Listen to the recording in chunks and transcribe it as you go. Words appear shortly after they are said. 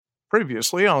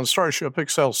Previously on Starship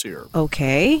Excelsior.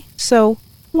 Okay, so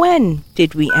when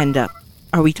did we end up?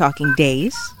 Are we talking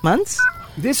days? Months?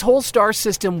 This whole star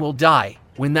system will die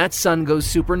when that sun goes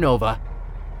supernova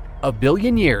 1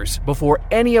 billion years before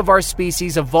any of our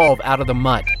species evolve out of the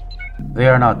mud. They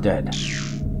are not dead.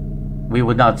 We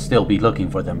would not still be looking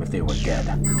for them if they were dead.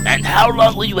 And how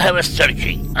long will you have us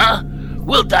searching, huh?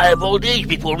 We'll die of old age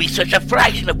before we search a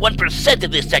fraction of 1%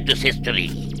 of this sector's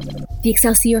history. The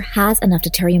Excelsior has enough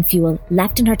deuterium fuel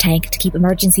left in her tank to keep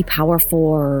emergency power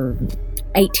for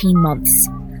 18 months.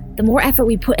 The more effort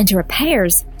we put into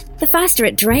repairs, the faster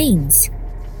it drains.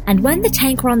 And when the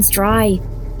tank runs dry,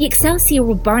 the Excelsior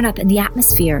will burn up in the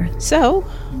atmosphere. So,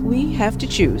 we have to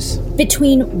choose.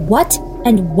 Between what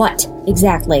and what,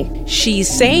 exactly? She's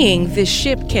saying this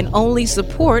ship can only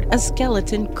support a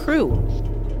skeleton crew.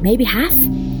 Maybe half.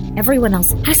 Everyone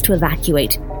else has to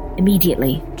evacuate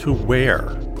immediately. To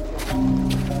where?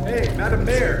 Hey, Madam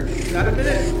Mayor, got a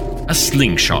minute? A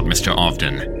slingshot, Mr.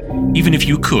 Ogden. Even if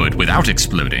you could, without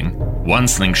exploding, 1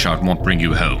 slingshot won't bring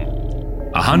you home.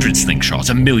 100 slingshots,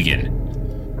 1 million.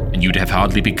 And you'd have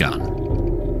hardly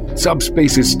begun.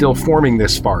 Subspace is still forming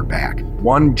this far back.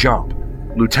 1 jump.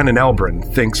 Lieutenant Elbrin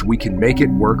thinks we can make it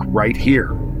work right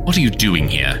here. What are you doing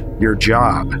here? Your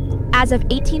job. As of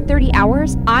 1830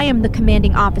 hours, I am the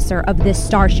commanding officer of this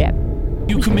starship.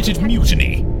 You committed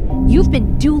mutiny. You've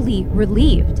been duly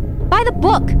relieved. By the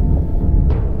book!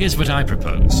 Here's what I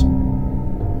propose.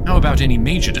 How about any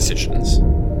major decisions?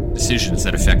 Decisions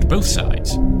that affect both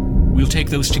sides. We'll take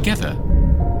those together.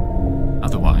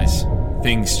 Otherwise,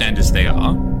 things stand as they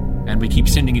are, and we keep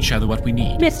sending each other what we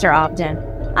need. Mr. Ogden,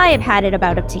 I have had it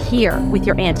about up to here with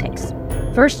your antics.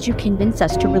 First, you convinced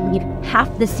us to relieve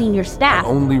half the senior staff. I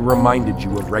only reminded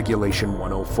you of Regulation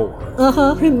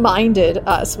 104. Reminded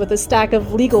us with a stack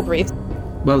of legal briefs.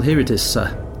 Well, here it is,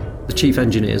 sir. The Chief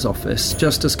Engineer's office,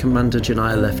 just as Commander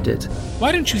Janiyah left it.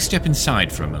 Why don't you step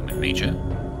inside for a moment, Major?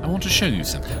 I want to show you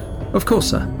something. Of course,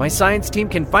 sir. My science team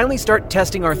can finally start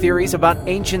testing our theories about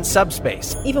ancient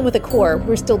subspace. Even with a core,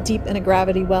 we're still deep in a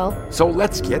gravity well. So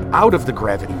let's get out of the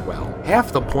gravity well.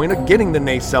 Half the point of getting the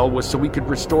nacelle was so we could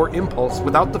restore impulse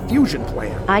without the fusion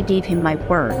plan. I gave him my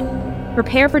word.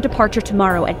 Prepare for departure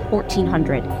tomorrow at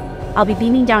 1400. I'll be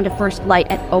beaming down to first light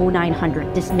at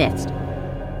 0900. Dismissed.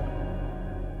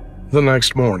 The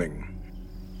next morning.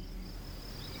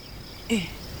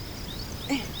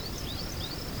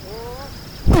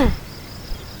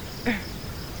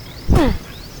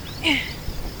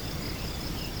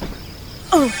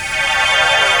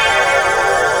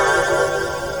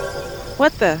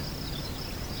 What the?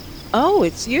 Oh,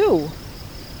 it's you.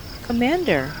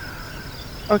 Commander.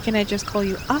 Or can I just call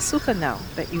you Asuka now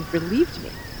that you've relieved me?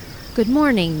 Good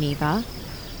morning, Neva.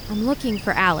 I'm looking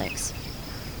for Alex.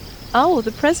 Oh,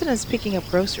 the president's picking up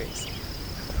groceries.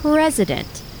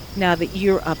 President. Now that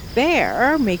you're up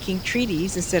there making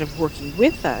treaties instead of working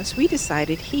with us, we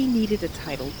decided he needed a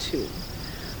title too.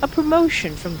 A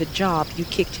promotion from the job you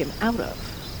kicked him out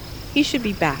of. He should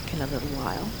be back in a little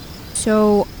while.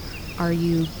 So, are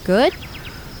you good?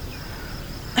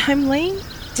 I'm laying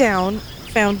down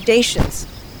foundations.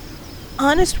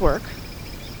 Honest work.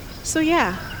 So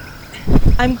yeah,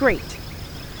 I'm great.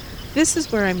 This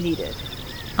is where I'm needed.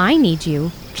 I need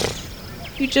you.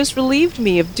 You just relieved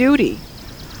me of duty.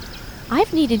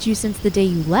 I've needed you since the day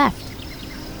you left.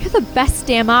 You're the best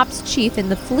damn ops chief in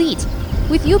the fleet.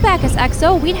 With you back as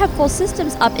XO, we'd have full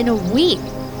systems up in a week.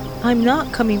 I'm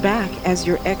not coming back as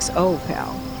your XO,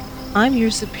 pal. I'm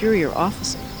your superior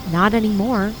officer. Not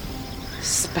anymore.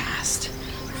 Spast.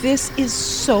 This is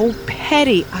so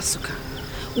petty, Asuka.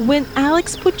 When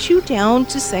Alex put you down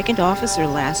to second officer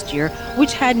last year,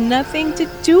 which had nothing to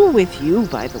do with you,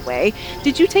 by the way,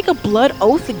 did you take a blood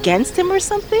oath against him or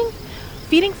something?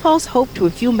 Feeding false hope to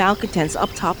a few malcontents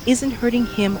up top isn't hurting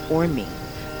him or me,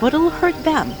 but it'll hurt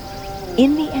them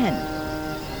in the end.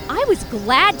 I was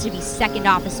glad to be second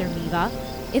officer, Neva.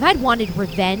 If I'd wanted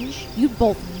revenge, you'd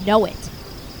both know it.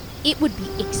 It would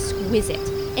be exquisite,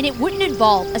 and it wouldn't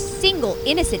involve a single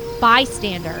innocent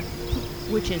bystander,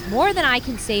 which is more than I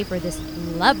can say for this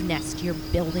love nest you're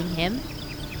building him.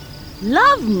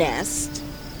 Love nest?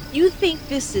 You think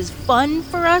this is fun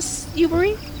for us,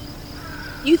 Yubari?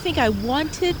 You think I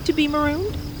wanted to be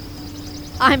marooned?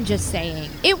 I'm just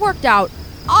saying, it worked out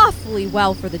awfully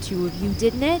well for the two of you,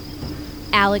 didn't it?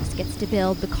 Alex gets to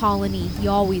build the colony he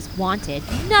always wanted.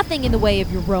 Nothing in the way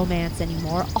of your romance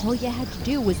anymore. All you had to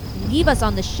do was leave us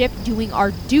on the ship doing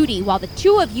our duty while the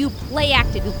two of you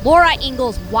play-acted Laura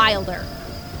Ingalls Wilder.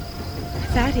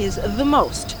 That is the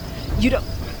most.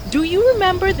 Do you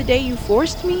remember the day you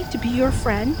forced me to be your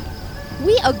friend?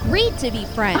 We agreed to be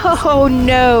friends. Oh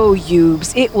no,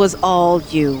 Youbes, it was all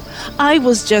you. I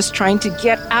was just trying to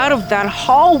get out of that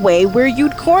hallway where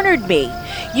you'd cornered me.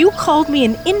 You called me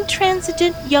an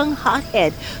intransigent young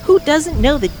hothead who doesn't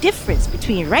know the difference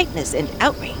between rightness and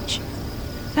outrage.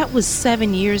 That was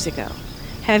 7 years ago.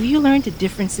 Have you learned the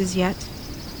differences yet?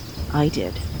 I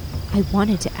did. I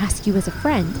wanted to ask you as a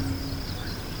friend,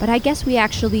 but I guess we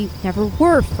actually never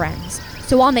were friends,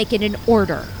 so I'll make it an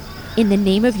order. In the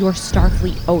name of your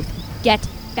Starfleet oath, get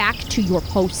back to your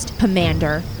post,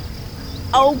 Commander.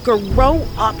 Oh, grow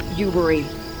up, Ubery.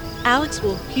 Alex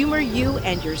will humor you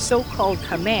and your so-called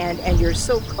command and your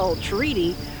so-called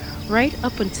treaty right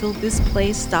up until this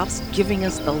place stops giving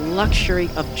us the luxury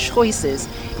of choices,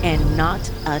 and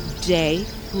not a day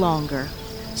longer.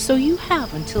 So you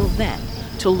have until then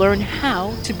to learn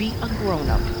how to be a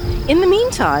grown-up. In the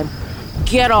meantime,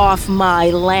 get off my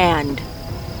land.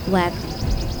 Lev,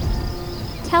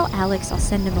 tell Alex I'll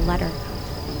send him a letter.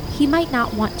 He might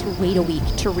not want to wait a week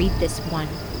to read this one.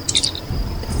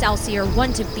 Excelsior,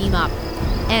 1 to beam up.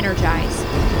 Energize.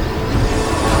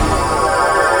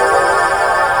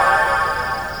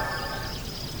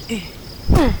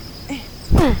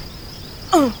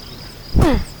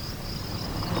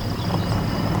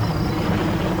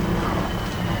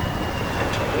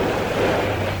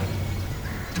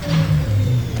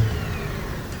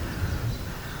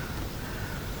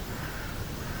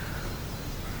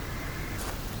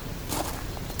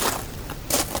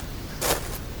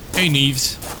 Hey,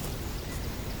 Neves.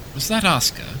 Was that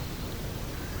Asuka?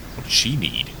 What did she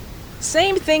need?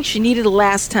 Same thing she needed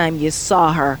last time you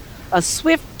saw her. A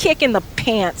swift kick in the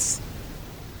pants.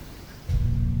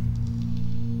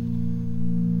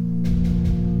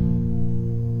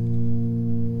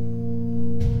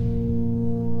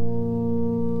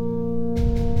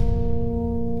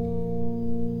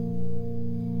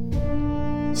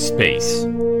 Space.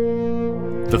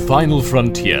 The final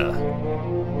frontier.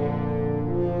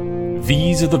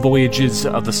 These are the voyages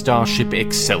of the starship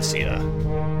Excelsior.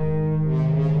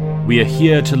 We are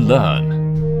here to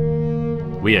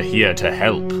learn. We are here to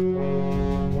help.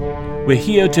 We're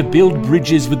here to build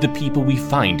bridges with the people we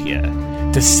find here,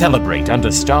 to celebrate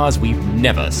under stars we've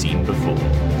never seen before.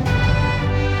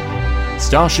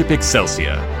 Starship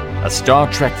Excelsior, a Star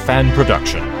Trek fan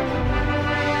production.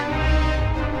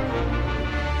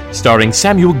 Starring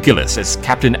Samuel Gillis as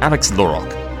Captain Alex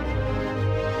Lorok,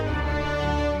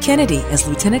 Kennedy as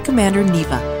Lieutenant Commander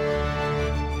Neva,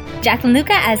 Jacqueline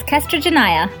Luca as Kestra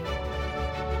Janaya,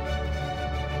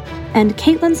 and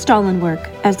Caitlin Stallenwork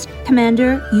as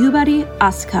Commander Yubari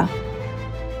Asuka.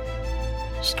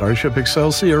 Starship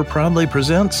Excelsior proudly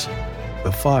presents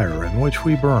The Fire in Which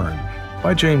We Burn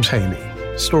by James Haney.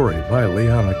 Story by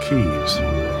Liana Keyes.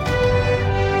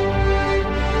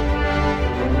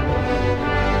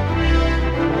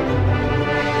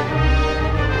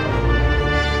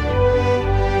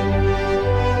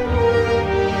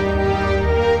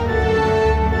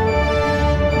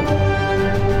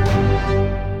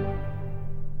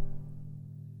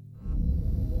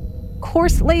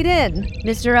 Course laid in.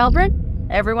 Mr. Elbrin,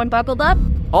 everyone buckled up?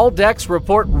 All decks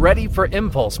report ready for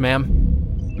impulse, ma'am.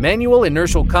 Manual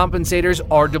inertial compensators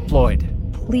are deployed.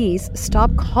 Please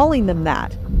stop calling them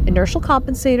that. Inertial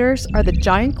compensators are the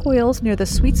giant coils near the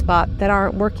sweet spot that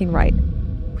aren't working right.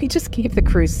 We just gave the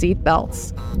crew seat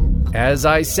belts. As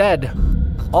I said,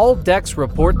 all decks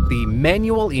report the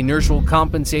manual inertial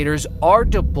compensators are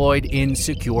deployed in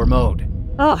secure mode.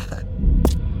 Ugh.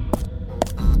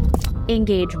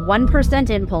 Engage 1%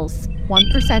 impulse.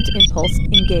 1% impulse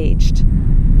engaged.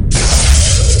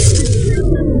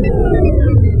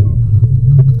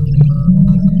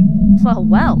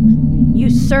 Well, you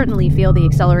certainly feel the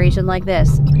acceleration like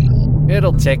this.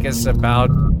 It'll take us about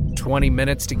 20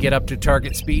 minutes to get up to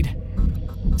target speed.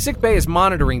 Sickbay is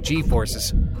monitoring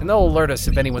G-forces, and they'll alert us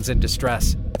if anyone's in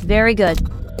distress. Very good.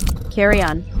 Carry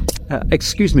on.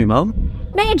 Excuse me, Mom?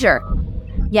 Major!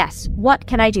 Yes, what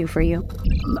can I do for you?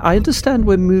 I understand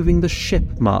we're moving the ship,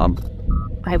 Mom.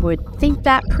 I would think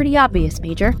that pretty obvious,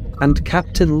 Major. And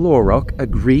Captain Lorok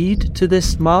agreed to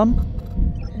this, Mom?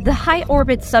 The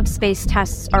high-orbit subspace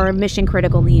tests are a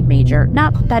mission-critical need, Major.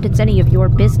 Not that it's any of your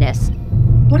business.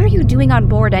 What are you doing on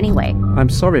board anyway? I'm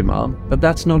sorry, Mom, but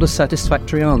that's not a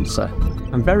satisfactory answer.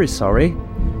 I'm very sorry.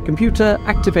 Computer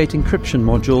activate encryption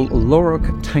module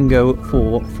Lorok Tango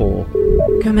 44.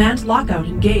 Command lockout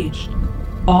engaged.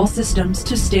 All systems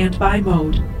to standby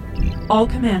mode. All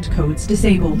command codes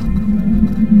disabled.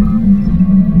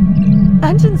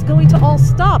 Engine's going to all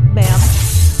stop, ma'am.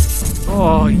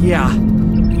 Oh, yeah.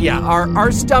 Yeah,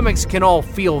 our stomachs can all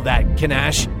feel that,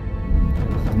 Kanash.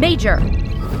 Major,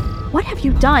 What have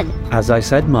you done? As I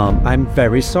said, Mom, I'm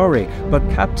very sorry, but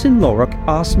Captain Lorrock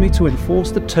asked me to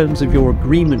enforce the terms of your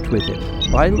agreement with him,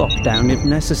 by lockdown if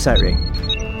necessary.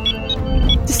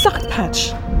 The socket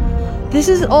patch. This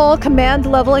is all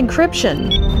command-level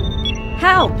encryption.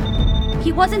 How?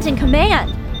 He wasn't in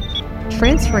command.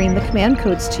 Transferring the command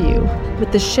codes to you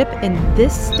with the ship in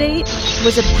this state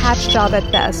was a patch job at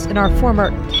best, and our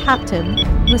former captain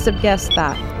must have guessed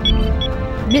that.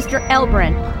 Mr.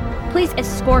 Elbrin, please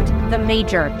escort the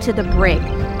Major to the brig.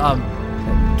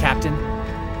 Captain,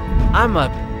 I'm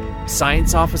a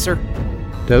science officer.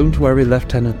 Don't worry,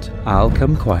 Lieutenant. I'll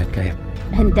come quietly.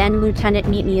 And then, Lieutenant,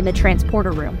 meet me in the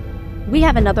transporter room. We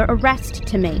have another arrest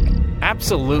to make.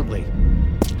 Absolutely.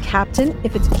 Captain,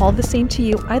 if it's all the same to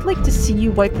you, I'd like to see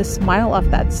you wipe the smile off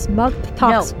that smug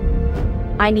toss.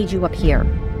 No. I need you up here.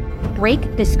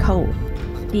 Break this code.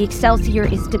 The Excelsior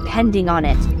is depending on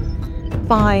it.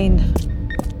 Fine.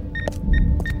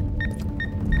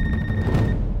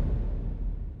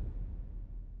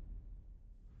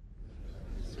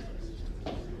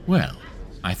 Well,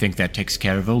 I think that takes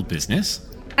care of old business.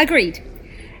 Agreed.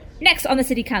 Next on the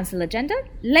City Council agenda,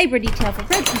 labor detail for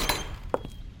President.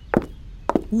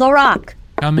 Lorrock.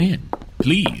 Come in,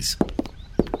 please.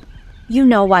 You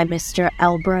know why Mr.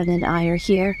 Elbrin and I are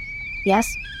here,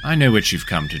 yes? I know what you've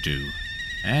come to do,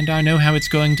 and I know how it's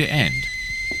going to end.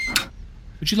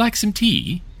 Would you like some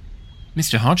tea?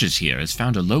 Mr. Hodges here has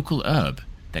found a local herb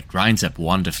that grinds up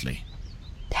wonderfully.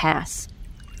 Pass.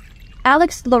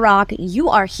 Alex Lorrock, you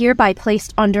are hereby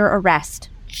placed under arrest.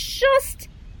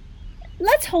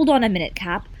 Let's hold on a minute,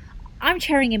 Cap. I'm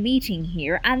chairing a meeting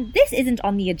here, and this isn't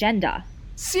on the agenda.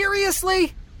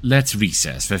 Seriously? Let's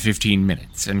recess for 15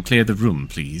 minutes and clear the room,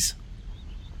 please.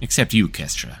 Except you,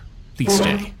 Kestra. Please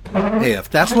stay. Hey,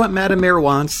 if that's what Madam Mayor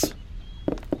wants.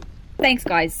 Thanks,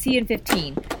 guys. See you in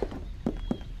 15.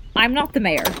 I'm not the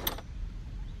mayor.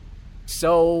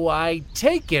 So I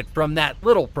take it from that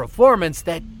little performance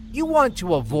that you want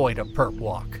to avoid a perp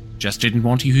walk. Just didn't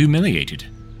want you humiliated.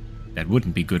 That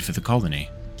wouldn't be good for the colony.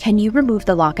 Can you remove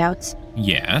the lockouts?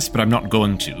 Yes, but I'm not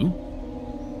going to.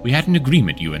 We had an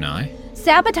agreement, you and I.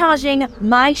 Sabotaging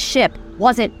my ship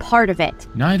wasn't part of it.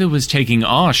 Neither was taking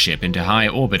our ship into high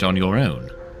orbit on your own.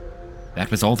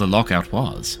 That was all the lockout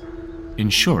was.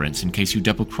 Insurance in case you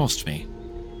double-crossed me.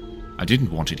 I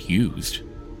didn't want it used.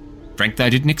 Frankly, I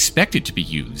didn't expect it to be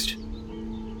used.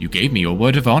 You gave me your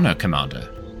word of honor, Commander.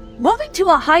 Moving to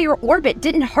a higher orbit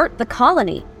didn't hurt the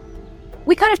colony.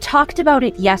 We could have talked about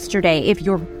it yesterday if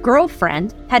your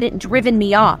girlfriend hadn't driven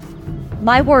me off.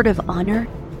 My word of honor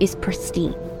is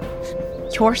pristine.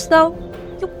 Yours, though?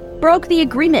 You broke the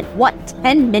agreement,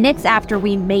 10 minutes after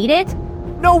we made it?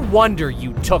 No wonder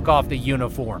you took off the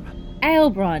uniform.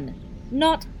 Elbron,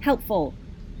 not helpful.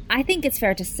 I think it's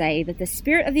fair to say that the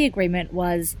spirit of the agreement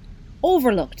was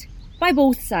overlooked by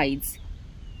both sides.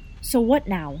 So what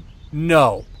now?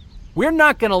 No. We're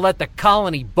not going to let the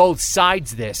colony both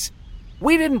sides this.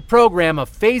 We didn't program a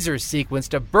phaser sequence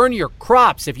to burn your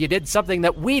crops if you did something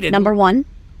that we didn't. Number 1,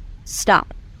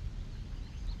 stop.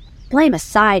 Blame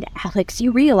aside, Alex,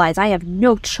 you realize I have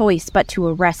no choice but to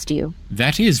arrest you.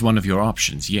 That is one of your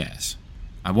options, yes.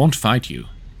 I won't fight you.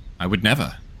 I would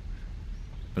never.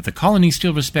 But the colony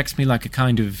still respects me like a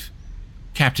kind of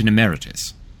Captain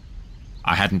Emeritus.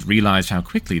 I hadn't realized how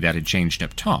quickly that had changed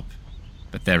up top,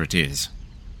 but there it is.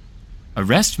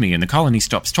 Arrest me and the colony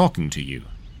stops talking to you.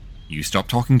 You stop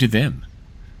talking to them.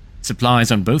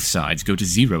 Supplies on both sides go to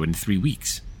 0 in 3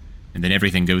 weeks, and then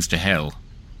everything goes to hell.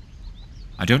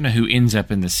 I don't know who ends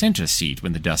up in the center seat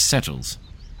when the dust settles,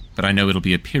 but I know it'll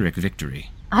be a Pyrrhic victory.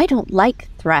 I don't like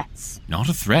threats. Not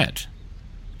a threat.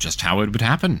 Just how it would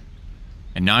happen.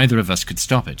 And neither of us could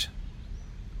stop it.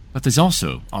 But there's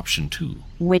also option 2.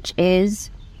 Which is?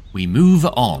 We move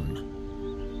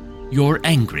on. You're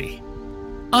angry.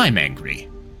 I'm angry.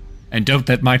 And don't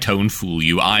let my tone fool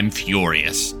you, I'm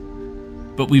furious.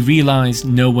 But we realize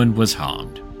no one was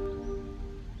harmed.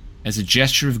 As a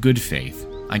gesture of good faith,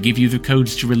 I give you the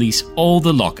codes to release all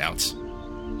the lockouts,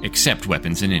 except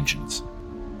weapons and engines.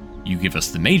 You give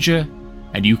us the Major,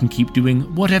 and you can keep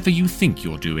doing whatever you think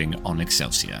you're doing on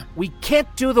Excelsior. We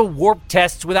can't do the warp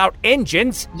tests without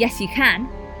engines. Yes, you can.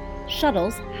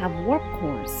 Shuttles have warp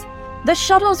cores. The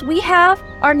shuttles we have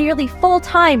are nearly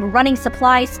full-time running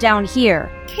supplies down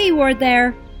here. Keyword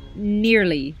there,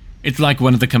 nearly. It's like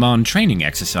one of the command training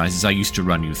exercises I used to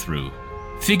run you through.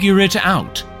 Figure it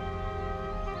out.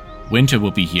 Winter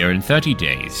will be here in 30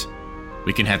 days.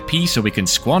 We can have peace or we can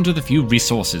squander the few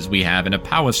resources we have in a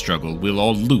power struggle we'll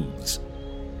all lose.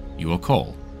 Your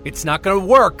call. It's not gonna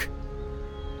work.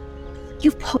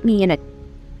 You've put me in a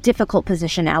difficult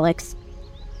position, Alex.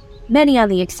 Many on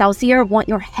the Excelsior want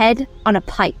your head on a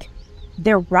pike.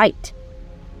 They're right.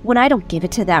 When I don't give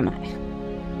it to them,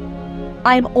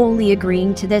 I'm only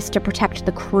agreeing to this to protect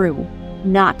the crew,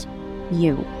 not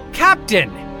you.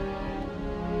 Captain!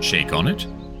 Shake on it?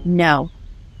 No.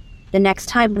 The next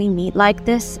time we meet like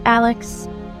this, Alex,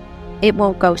 it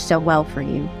won't go so well for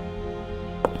you.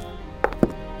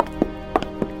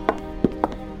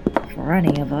 For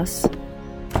any of us.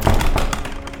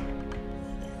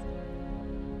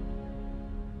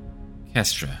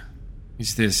 Kestra,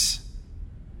 is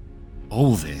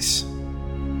all this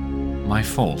my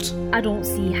fault? I don't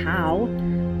see how.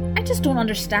 I just don't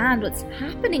understand what's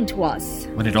happening to us.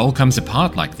 When it all comes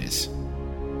apart like this,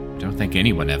 I don't think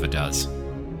anyone ever does.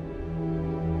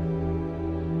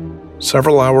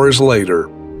 Several hours later.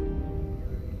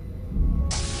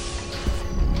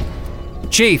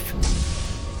 Chief!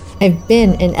 I've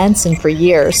been an ensign for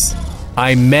years.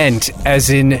 I meant as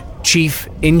in chief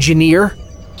engineer?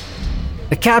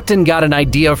 The captain got an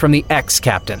idea from the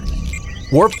ex-captain.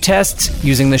 Warp tests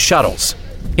using the shuttles.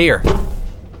 Here.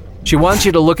 She wants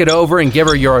you to look it over and give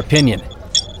her your opinion.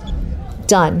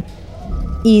 Done.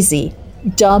 Easy.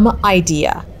 Dumb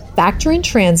idea. Factor in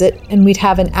transit, and we'd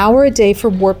have an hour a day for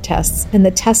warp tests, and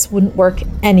the tests wouldn't work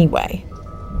anyway.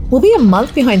 We'll be a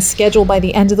month behind schedule by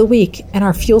the end of the week, and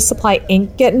our fuel supply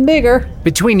ain't getting bigger.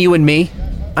 Between you and me,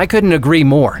 I couldn't agree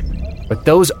more. But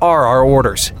those are our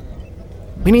orders.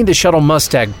 We need the shuttle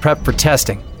Mustang prepped for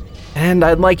testing. And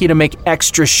I'd like you to make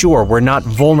extra sure we're not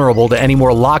vulnerable to any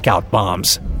more lockout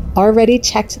bombs. Already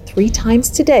checked 3 times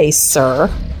today, sir.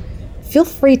 Feel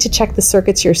free to check the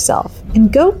circuits yourself,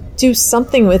 and go do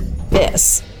something with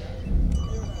this.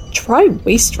 Try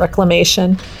waste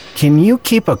reclamation. Can you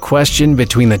keep a question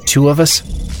between the two of us?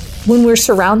 When we're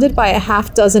surrounded by a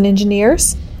half dozen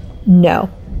engineers? No.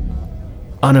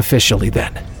 Unofficially,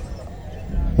 then.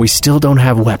 We still don't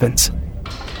have weapons.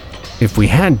 If we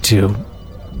had to,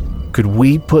 could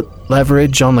we put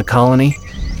leverage on the colony?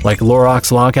 Like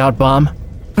Lorok's lockout bomb?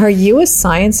 Are you a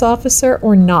science officer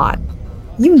or not?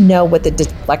 You know what the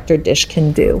deflector dish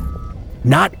can do.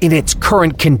 Not in its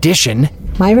current condition.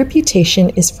 My reputation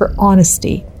is for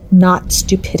honesty, not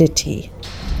stupidity.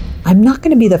 I'm not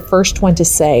going to be the first one to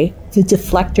say the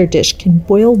deflector dish can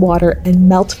boil water and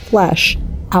melt flesh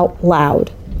out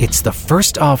loud. It's the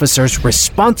first officer's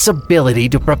responsibility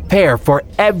to prepare for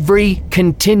every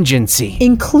contingency.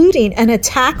 Including an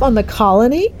attack on the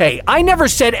colony? Hey, I never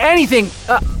said anything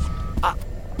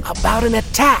about an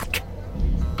attack.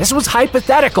 This was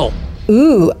hypothetical.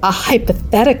 Ooh, a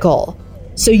hypothetical.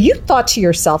 So you thought to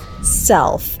yourself,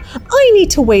 self, I need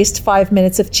to waste 5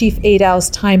 minutes of Chief Adow's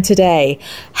time today.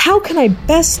 How can I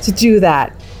best do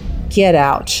that? Get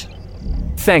out.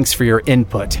 Thanks for your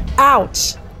input.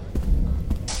 Out.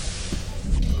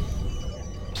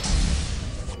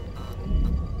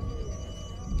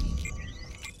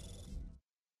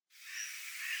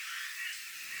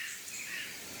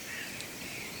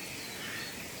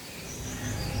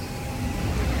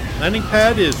 Landing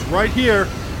pad is right here.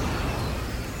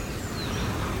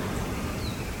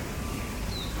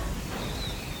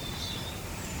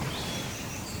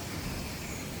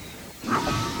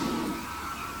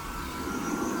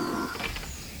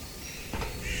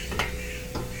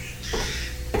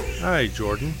 Hi,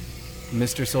 Jordan.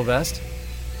 Mr. Sylvester?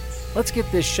 Let's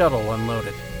get this shuttle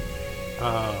unloaded.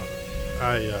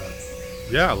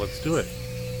 Yeah, let's do it.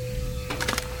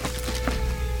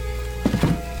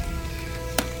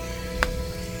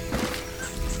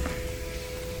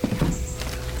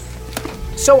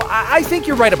 So, I think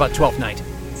you're right about 12th Night.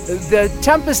 The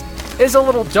Tempest is a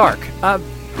little dark.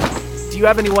 Do you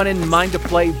have anyone in mind to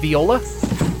play viola?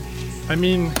 I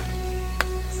mean,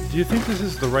 do you think this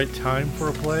is the right time for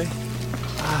a play?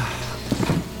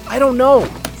 I don't know.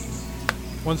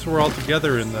 Once we're all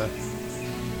together in the...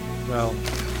 well,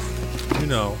 you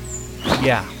know.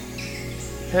 Yeah.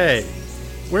 Hey,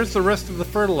 where's the rest of the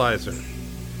fertilizer?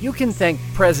 You can thank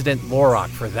President Lorok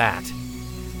for that.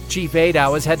 Chief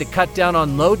Adow has had to cut down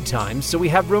on load times so we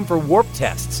have room for warp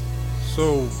tests.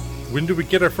 So, when do we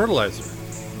get our fertilizer?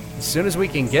 As soon as we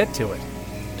can get to it.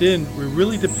 Din, we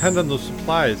really depend on those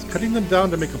supplies. Cutting them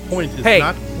down to make a point is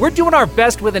not... Hey, we're doing our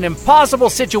best with an impossible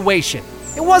situation.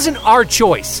 It wasn't our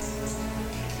choice.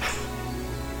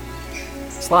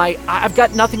 Sly, I've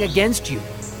got nothing against you.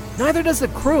 Neither does the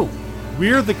crew.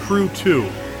 We're the crew, too.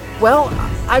 Well,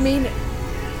 I mean...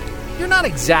 You're not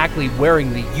exactly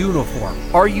wearing the uniform,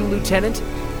 are you, Lieutenant?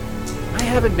 I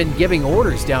haven't been giving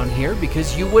orders down here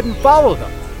because you wouldn't follow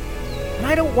them. And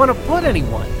I don't want to put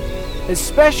anyone,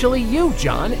 especially you,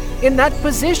 John, in that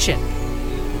position.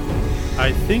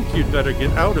 I think you'd better get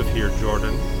out of here,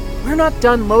 Jordan. We're not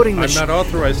done loading the I'm not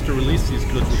authorized to release these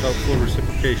goods without full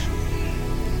reciprocation.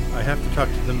 I have to talk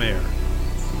to the mayor.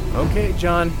 Okay,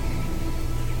 John.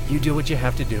 You do what you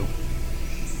have to do.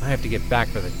 I have to get back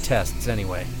for the tests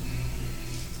anyway.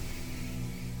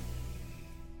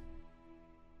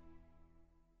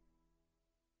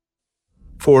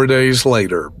 Four days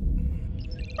later.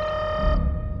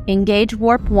 Engage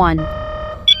Warp 1.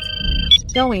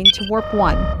 Going to Warp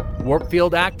 1. Warp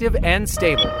field active and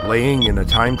stable. Laying in a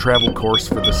time travel course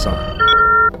for the sun.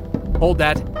 Hold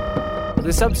that.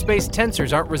 The subspace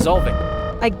tensors aren't resolving.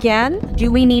 Again?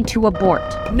 Do we need to abort?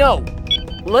 No.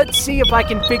 Let's see if I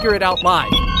can figure it out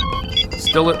live.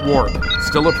 Still at warp.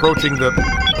 Still approaching the...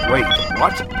 Wait,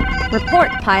 what?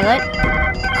 Report, pilot.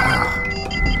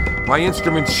 My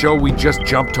instruments show we just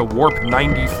jumped to warp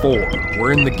 94.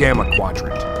 We're in the Gamma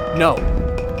Quadrant. No.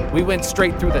 We went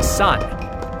straight through the sun.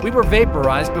 We were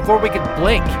vaporized before we could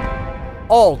blink.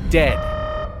 All dead.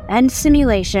 End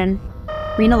simulation.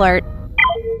 Green alert.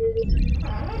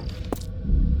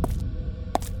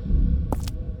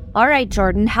 All right,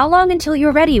 Jordan, how long until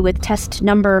you're ready with test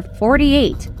number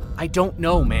 48? I don't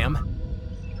know, ma'am.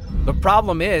 The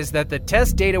problem is that the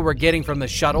test data we're getting from the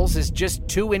shuttles is just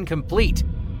too incomplete.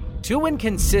 Too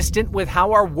inconsistent with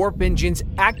how our warp engines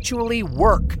actually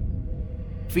work.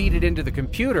 Feed it into the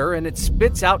computer and it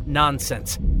spits out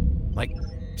nonsense. Like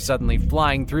suddenly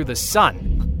flying through the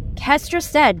sun. Kestra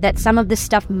said that some of this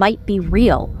stuff might be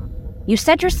real. You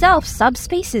said yourself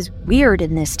subspace is weird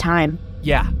in this time.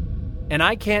 Yeah. And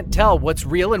I can't tell what's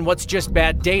real and what's just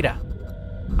bad data.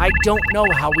 I don't know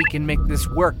how we can make this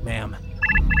work, ma'am.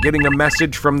 Getting a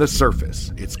message from the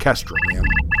surface. It's Kestra, ma'am.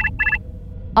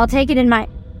 I'll take it in my...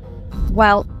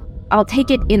 Well, I'll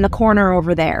take it in the corner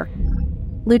over there.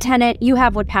 Lieutenant, you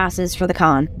have what passes for the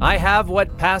con. I have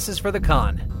what passes for the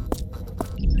con.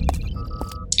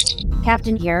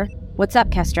 Captain here. What's up,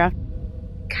 Kestra?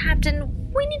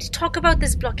 Captain, we need to talk about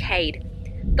this blockade.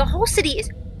 The whole city is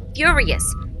furious.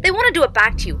 They want to do it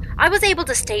back to you. I was able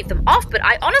to stave them off, but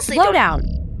I honestly Slow down.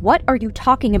 What are you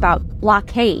talking about,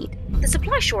 blockade? The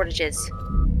supply shortages.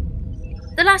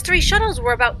 The last 3 shuttles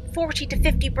were about 40 to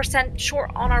 50% short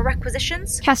on our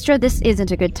requisitions. Kestra, this isn't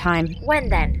a good time. When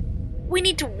then? We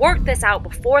need to work this out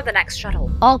before the next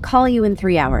shuttle. I'll call you in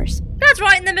 3 hours. That's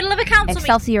right in the middle of a council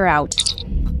Excelsior out.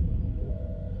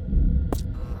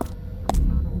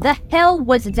 The hell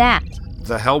was that?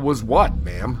 The hell was what,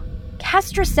 ma'am?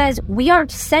 Kestra says we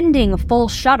aren't sending full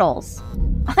shuttles.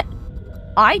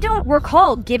 I don't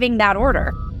recall giving that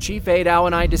order. Chief Adao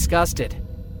and I discussed it.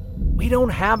 We don't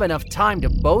have enough time to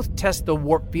both test the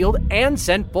warp field and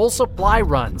send full supply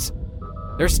runs.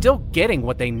 They're still getting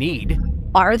what they need.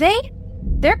 Are they?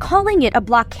 They're calling it a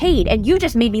blockade, and you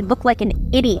just made me look like an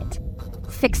idiot.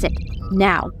 Fix it,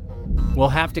 now. We'll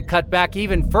have to cut back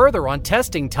even further on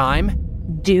testing time.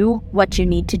 Do what you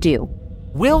need to do.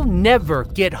 We'll never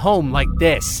get home like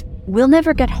this. We'll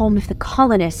never get home if the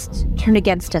colonists turn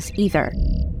against us either.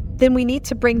 Then we need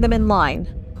to bring them in line.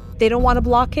 They don't want a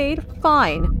blockade?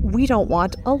 Fine. We don't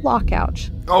want a lockout.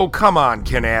 Oh, come on,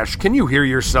 Kanash. Can you hear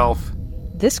yourself?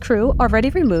 This crew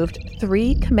already removed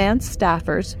 3 command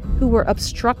staffers who were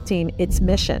obstructing its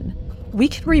mission. We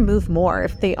can remove more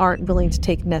if they aren't willing to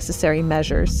take necessary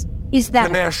measures. Is that...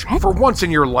 Kanash, for once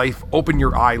in your life, open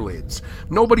your eyelids.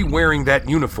 Nobody wearing that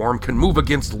uniform can move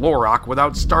against Lorok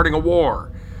without starting a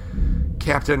war.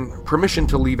 Captain, permission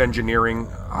to leave engineering.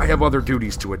 I have other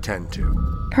duties to attend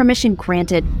to. Permission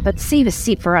granted, but save a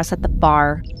seat for us at the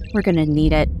bar. We're gonna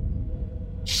need it.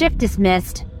 Shift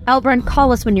dismissed. Elbrun,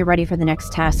 call us when you're ready for the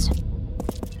next test.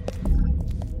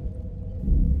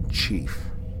 Chief.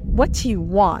 What do you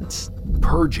want?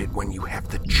 Purge it when you have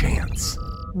the chance.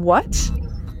 What?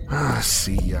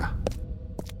 See ya.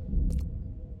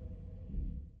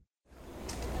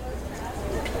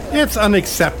 It's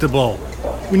unacceptable.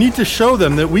 We need to show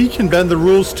them that we can bend the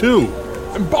rules too.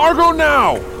 Embargo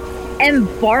now!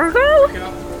 Embargo?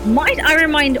 Might I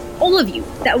remind all of you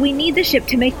that we need the ship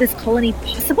to make this colony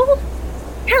possible?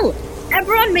 Hell,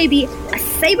 Eberron may be a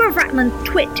saber-rattling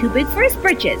twit too big for his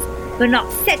britches, but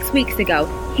not 6 weeks ago,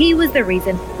 he was the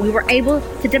reason we were able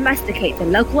to domesticate the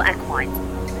local equines.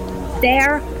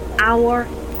 They're our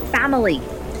family.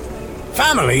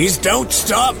 Families don't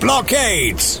start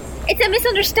blockades! It's a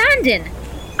misunderstanding.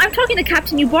 I'm talking to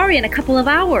Captain Yubari in a couple of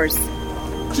hours.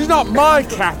 She's not my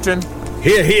captain.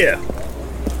 Hear, hear.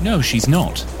 No, she's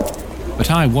not. But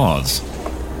I was.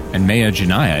 And Mayor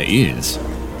Janaya is.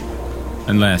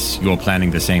 Unless you're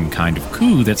planning the same kind of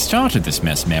coup that started this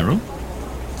mess, Meryl.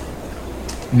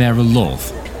 Meryl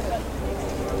Lorth.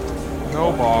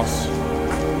 No, boss.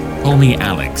 Call me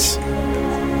Alex.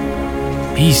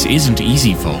 Peace isn't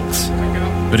easy, folks.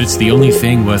 But it's the only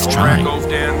thing worth trying.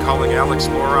 Ovdan calling Alex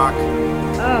Lorak.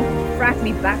 Oh, frack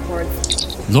me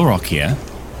backwards. Lorok here.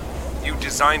 You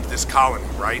designed this colony,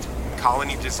 right?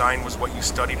 Colony design was what you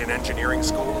studied in engineering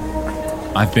school?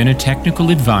 I've been a technical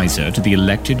advisor to the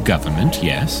elected government,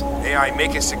 yes. May I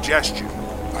make a suggestion?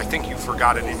 I think you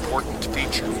forgot an important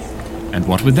feature. And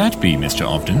what would that be, Mr.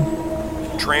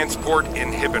 Ogden? Transport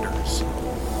inhibitors.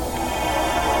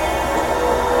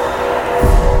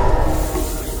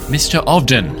 Mr.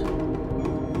 Ogden.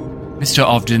 Mr.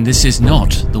 Ogden, this is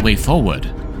not the way forward.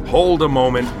 Hold a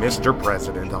moment, Mr.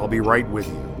 President. I'll be right with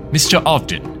you. Mr.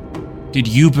 Ogden, did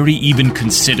Ubery even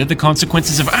consider the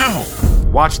consequences of ow?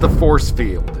 Watch the force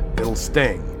field. It'll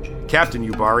sting. Captain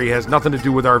Ubari has nothing to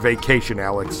do with our vacation,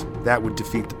 Alex. That would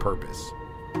defeat the purpose.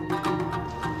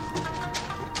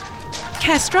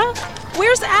 Kestra?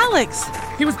 Where's Alex?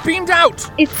 He was beamed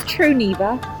out! It's true,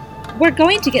 Neva. We're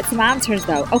going to get some answers,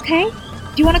 though, okay?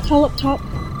 Do you want to call up top?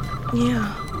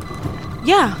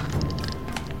 Yeah.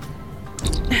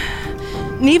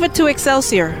 Neva to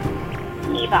Excelsior.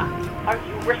 Neva, are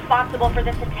you responsible for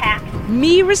this attack?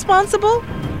 Me responsible?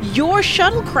 Your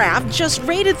shuttlecraft just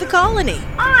raided the colony.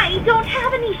 I don't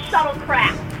have any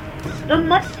shuttlecraft. The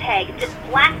Mustang just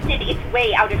blasted its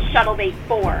way out of Shuttle Bay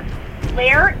 4.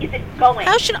 Where is it going?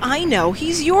 How should I know?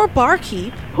 He's your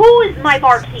barkeep. Who is my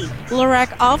barkeep?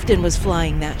 Lorak Often was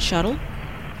flying that shuttle.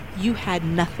 You had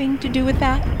nothing to do with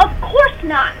that? Of course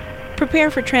not.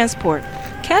 Prepare for transport.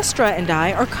 Kestra and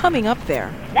I are coming up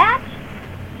there. That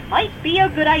might be a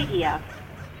good idea.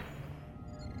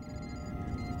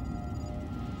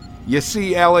 You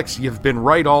see, Alex, you've been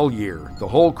right all year. The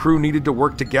whole crew needed to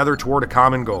work together toward a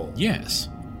common goal. Yes,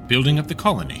 building up the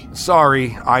colony.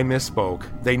 Sorry, I misspoke.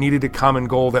 They needed a common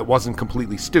goal that wasn't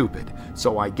completely stupid,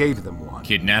 so I gave them one.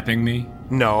 Kidnapping me?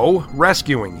 No,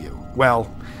 rescuing you.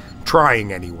 Well,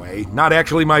 trying anyway. Not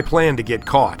actually my plan to get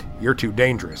caught. You're too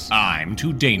dangerous. I'm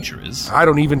too dangerous? I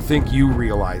don't even think you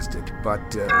realized it, but,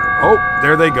 oh,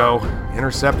 there they go.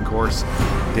 Intercept course.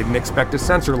 Didn't expect a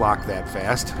sensor lock that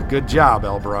fast. Good job,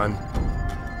 Elbron.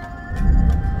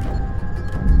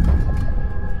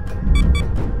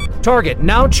 Target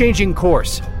now changing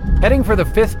course. Heading for the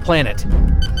 5th planet.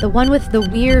 The one with the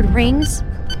weird rings?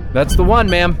 That's the one,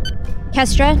 ma'am.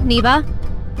 Kestra, Neva?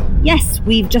 Yes,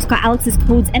 we've just got Alex's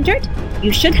codes entered.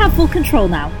 You should have full control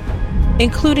now.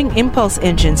 Including impulse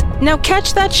engines. Now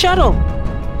catch that shuttle.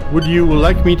 Would you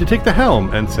like me to take the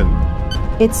helm, Ensign?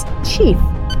 It's Chief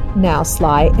now,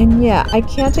 Sly, and yeah, I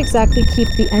can't exactly keep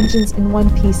the engines in one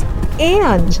piece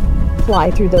and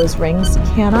fly through those rings,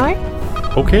 can I?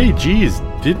 Okay, geez,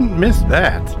 didn't miss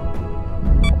that.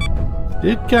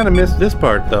 Did kind of miss this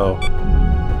part, though.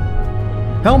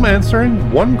 Helm answering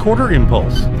 1/4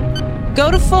 impulse.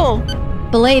 Go to full.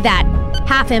 Belay that.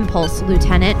 Half impulse,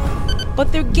 Lieutenant.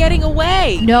 But they're getting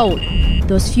away. No,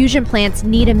 those fusion plants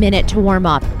need a minute to warm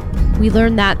up. We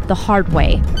learned that the hard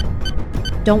way.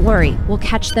 Don't worry, we'll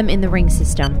catch them in the ring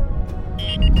system.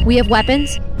 We have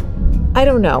weapons? I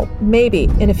don't know.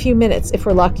 Maybe in a few minutes if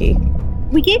we're lucky.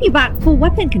 We gave you back full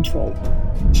weapon control.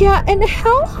 Yeah, and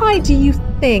how high do you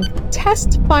think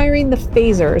test firing the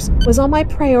phasers was on my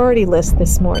priority list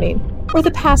this morning? Or the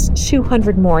past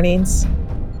 200 mornings?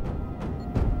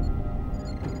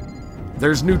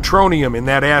 There's neutronium in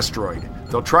that asteroid.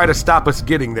 They'll try to stop us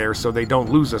getting there so they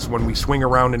don't lose us when we swing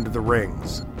around into the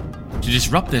rings. To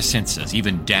disrupt their sensors,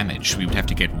 even damage, we would have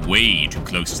to get way too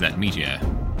close to that meteor.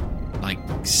 Like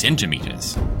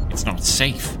centimeters. It's not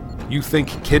safe. You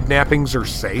think kidnappings are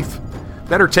safe?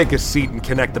 Better take a seat and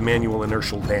connect the manual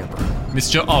inertial damper.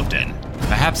 Mr. Ogden,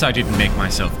 perhaps I didn't make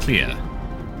myself clear.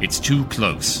 It's too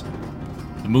close.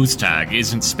 The Mustang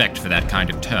isn't spec'd for that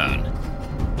kind of turn.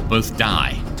 We'll both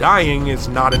die. Dying is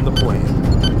not in the plan.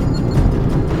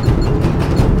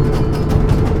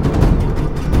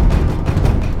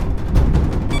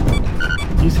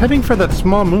 He's heading for that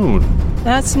small moon.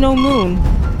 That's no moon.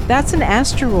 That's an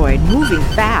asteroid moving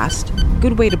fast.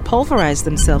 Good way to pulverize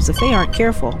themselves if they aren't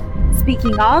careful.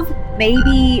 Speaking of,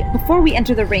 maybe before we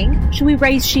enter the ring, should we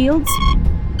raise shields?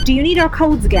 Do you need our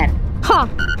codes again? Ha!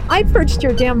 I purged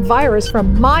your damn virus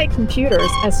from my computers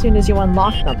as soon as you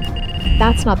unlocked them.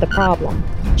 That's not the problem.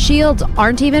 Shields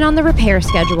aren't even on the repair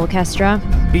schedule, Kestra.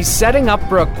 He's setting up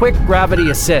for a quick gravity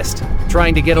assist,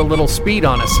 trying to get a little speed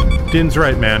on us. Din's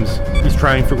right, Mams. He's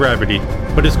trying for gravity,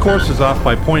 but his course is off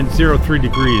by 0.03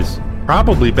 degrees.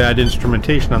 Probably bad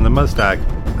instrumentation on the Mustang.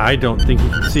 I don't think he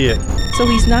can see it. So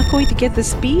he's not going to get the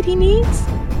speed he needs?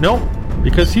 Nope,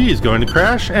 because he is going to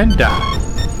crash and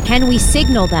die. Can we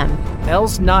signal them?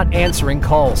 L's not answering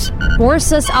calls.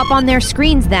 Force us up on their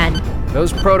screens then.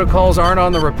 Those protocols aren't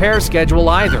on the repair schedule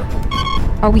either.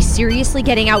 Are we seriously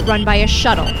getting outrun by a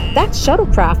shuttle? That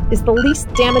shuttlecraft is the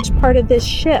least damaged part of this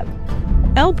ship.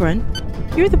 Elbrun,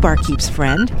 you're the barkeep's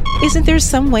friend. Isn't there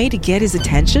some way to get his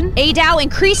attention? Adow,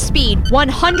 increase speed.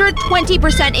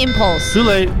 120% impulse. Too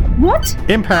late. What?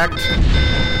 Impact.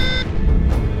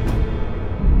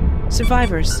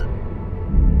 Survivors.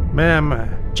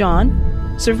 Ma'am.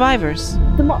 John, survivors.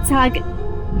 The Mottag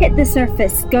hit the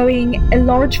surface, going a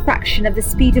large fraction of the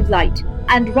speed of light,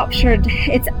 and ruptured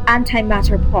its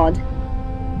antimatter pod.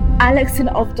 Alex and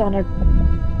Ovdon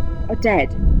are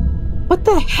dead. What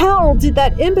the hell did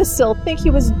that imbecile think he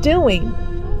was doing?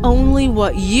 Only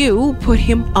what you put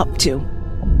him up to.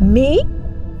 Me?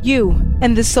 You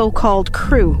and the so-called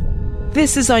crew.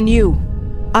 This is on you.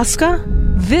 Asuka,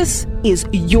 this is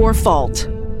your fault.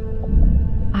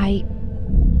 I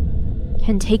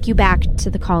can take you back to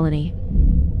the colony.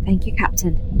 Thank you,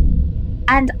 Captain.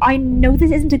 And I know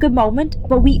this isn't a good moment,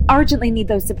 but we urgently need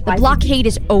those supplies. The blockade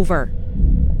is over.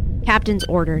 Captain's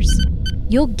orders.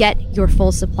 You'll get your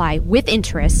full supply with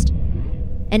interest,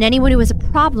 and anyone who has a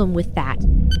problem with that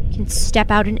can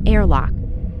step out an airlock.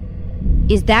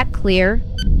 Is that clear?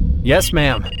 Yes,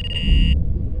 ma'am.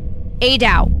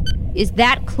 Adow, is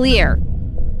that clear?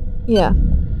 Yeah.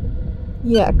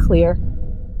 Yeah, clear.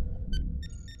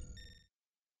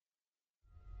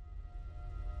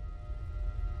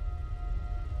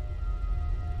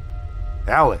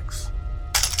 Alex,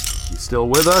 you still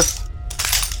with us?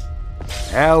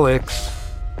 Alex.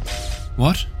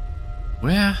 What?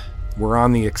 Where? We're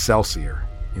on the Excelsior,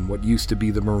 in what used to be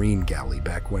the Marine Galley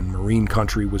back when Marine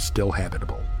country was still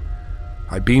habitable.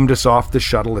 I beamed us off the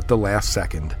shuttle at the last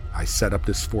second. I set up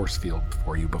this force field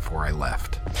for you before I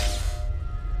left.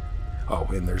 Oh,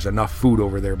 and there's enough food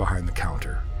over there behind the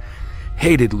counter.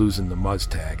 Hated losing the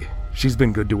Muztag. She's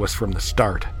been good to us from the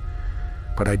start.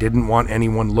 But I didn't want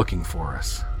anyone looking for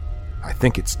us. I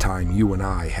think it's time you and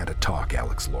I had a talk,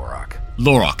 Alex Lorok.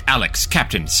 Lorok, Alex,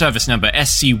 Captain, service number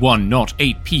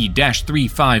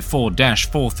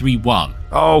SC1-8P-354-431.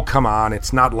 Oh, come on,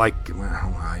 it's not like...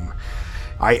 Well,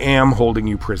 I am holding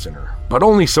you prisoner, but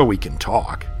only so we can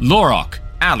talk. Lorok,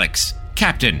 Alex,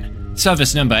 Captain,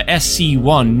 service number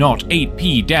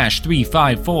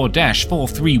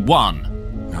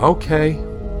SC1-8P-354-431. Okay,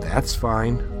 that's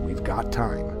fine. We've got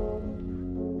time.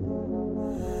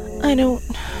 I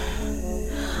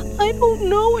don't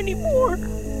know anymore.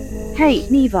 Hey,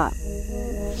 Neva.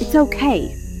 It's okay.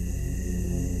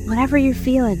 Whatever you're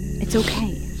feeling, it's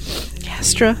okay.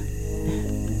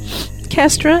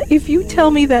 Castra, if you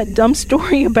tell me that dumb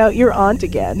story about your aunt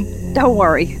again... Don't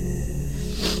worry.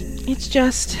 It's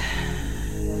just...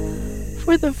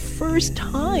 For the first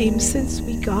time since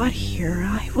we got here,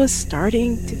 I was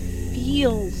starting to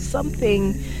feel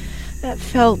something that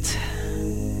felt...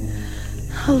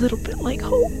 a little bit like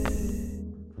hope.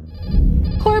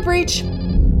 Core breach.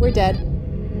 We're dead.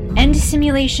 End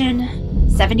simulation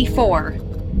 74.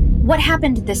 What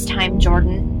happened this time,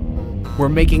 Jordan? We're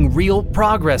making real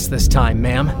progress this time,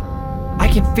 ma'am. I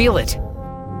can feel it.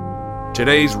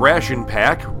 Today's ration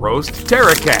pack, roast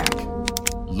terracak.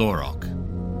 Lorok,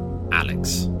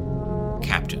 Alex,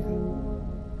 Captain,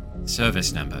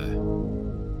 service number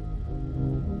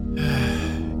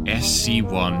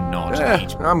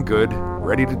SC1-8. I'm good.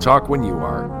 Ready to talk when you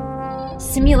are.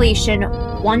 Simulation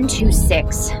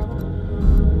 126.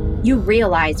 You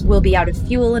realize we'll be out of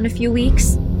fuel in a few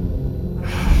weeks?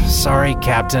 Sorry,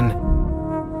 Captain.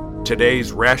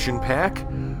 Today's ration pack,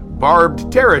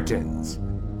 barbed terratins.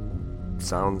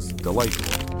 Sounds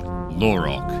delightful.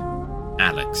 Lorok,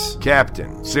 Alex.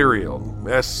 Captain, cereal,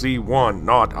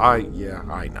 SC1-0. Yeah,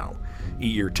 I know.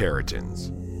 Eat your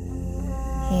terratins.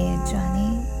 Hey,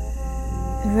 Johnny.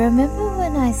 Remember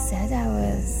when I said I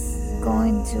was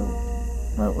going to,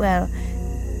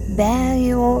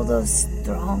 bury all those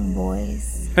strong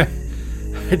boys?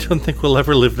 I don't think we'll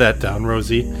ever live that down,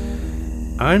 Rosie.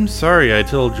 I'm sorry I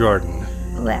told Jordan.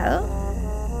 Well,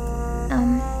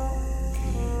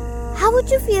 how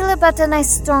would you feel about a nice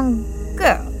strong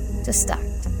girl to start?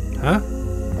 Huh?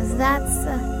 'Cause that's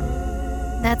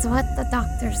what the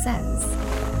doctor says.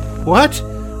 What?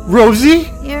 Rosie?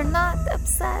 You're not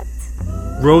upset?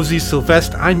 Rosie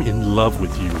Sylvester, I'm in love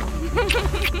with you.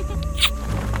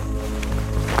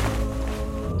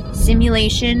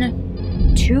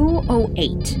 Simulation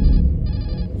 208.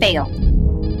 Fail.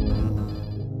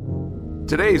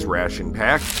 Today's ration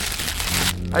pack.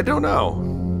 I don't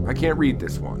know. I can't read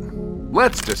this one.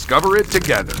 Let's discover it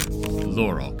together.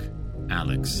 Lorok,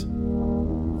 Alex.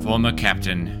 Former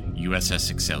Captain,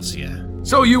 USS Excelsior.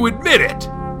 So you admit it!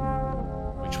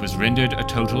 Which was rendered a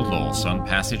total loss on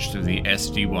passage through the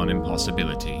SD1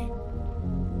 impossibility.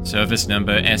 Service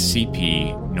number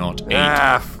SCP-08.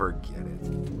 Ah, forget it.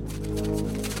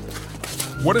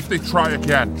 What if they try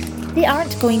again? They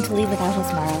aren't going to leave without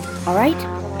us, Merle, alright?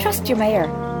 Trust your mayor.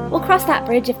 We'll cross that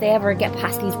bridge if they ever get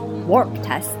past these warp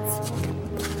tests.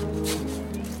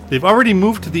 They've already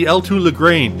moved to the L2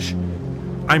 Lagrange.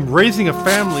 I'm raising a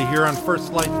family here on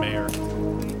First Light, Mayor.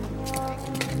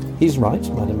 He's right,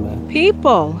 Madam Mayor.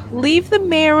 People, leave the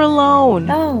mayor alone.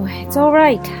 Oh, it's all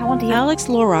right. I want to hear... Alex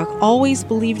Lorak always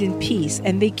believed in peace,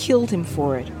 and they killed him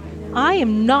for it. I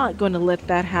am not going to let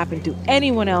that happen to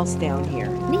anyone else down here.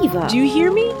 Neva. Do you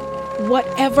hear me?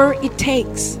 Whatever it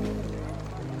takes.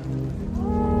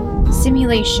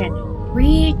 Simulation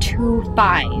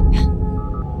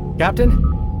 325. Captain,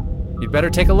 you'd better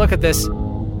take a look at this.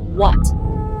 What?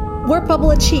 Warp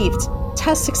bubble achieved.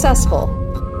 Test successful.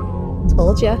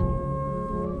 Told ya.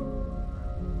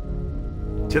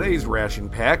 Today's ration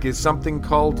pack is something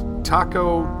called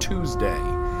Taco Tuesday.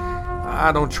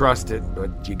 I don't trust it,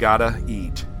 but you gotta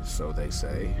eat, so they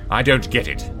say. I don't get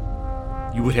it.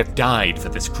 You would have died for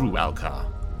this crew, Alcar.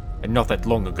 And not that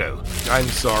long ago. I'm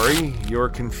sorry, you're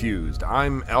confused.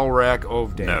 I'm Elrak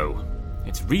Ovdan. No.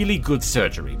 It's really good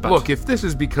surgery, but... Look, if this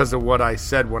is because of what I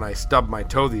said when I stubbed my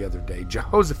toe the other day,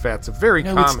 Jehoshaphat's a very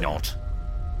common... No, it's not.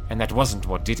 And that wasn't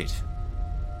what did it.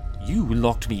 You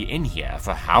locked me in here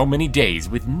for how many days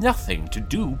with nothing to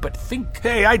do but think?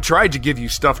 Hey, I tried to give you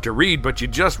stuff to read, but you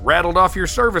just rattled off your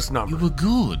service number. You were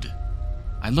good.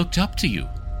 I looked up to you.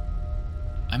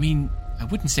 I mean, I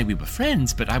wouldn't say we were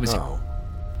friends, but I was... Oh.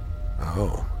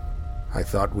 I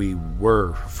thought we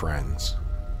were friends.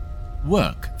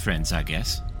 Work friends, I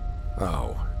guess.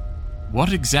 Oh.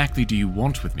 What exactly do you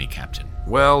want with me, Captain?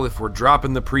 Well, if we're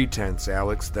dropping the pretense,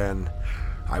 Alex, then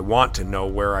I want to know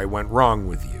where I went wrong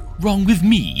with you. Wrong with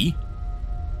me?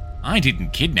 I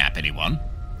didn't kidnap anyone.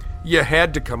 You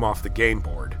had to come off the game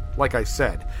board. Like I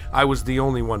said, I was the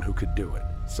only one who could do it.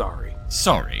 Sorry.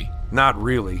 Sorry? Not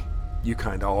really. You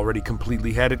kinda already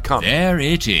completely had it coming. There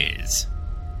it is.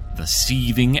 The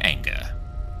seething anger.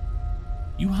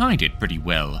 You hide it pretty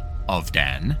well,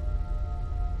 Ovdan.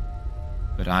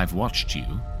 But I've watched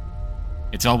you.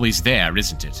 It's always there,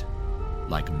 isn't it?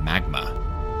 Like magma.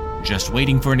 Just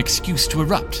waiting for an excuse to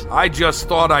erupt. I just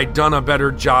thought I'd done a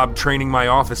better job training my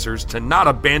officers to not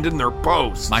abandon their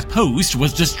posts. My post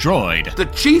was destroyed. The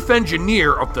chief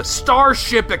engineer of the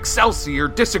starship Excelsior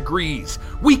disagrees.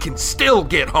 We can still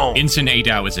get home. Ensign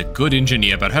Adao is a good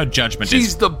engineer, but her judgment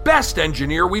She's the best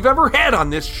engineer we've ever had on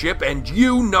this ship, and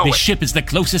you know This ship is the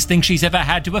closest thing she's ever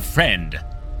had to a friend.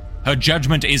 Her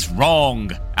judgment is wrong,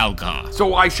 Algar.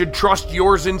 So I should trust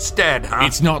yours instead, huh?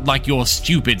 It's not like your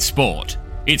stupid sport.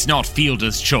 It's not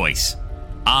Fielder's choice.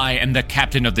 I am the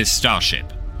captain of this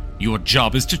starship. Your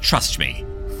job is to trust me.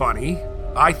 Funny.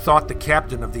 I thought the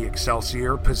captain of the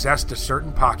Excelsior possessed a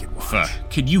certain pocket watch.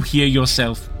 Can you hear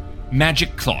yourself?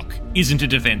 Magic clock isn't a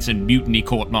defense in mutiny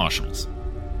court-martials.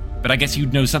 But I guess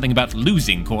you'd know something about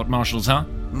losing court-martials, huh?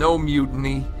 No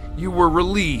mutiny. You were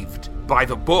relieved. By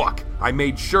the book. I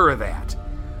made sure of that.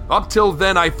 Up till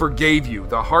then, I forgave you.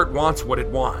 The heart wants what it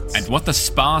wants. And what the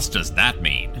sparse does that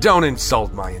mean? Don't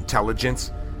insult my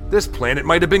intelligence. This planet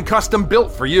might have been custom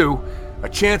built for you. A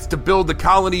chance to build the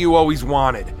colony you always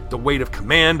wanted. The weight of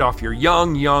command off your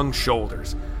young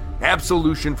shoulders.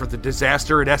 Absolution for the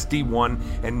disaster at SD1.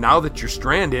 And now that you're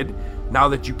stranded, now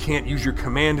that you can't use your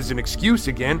command as an excuse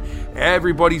again,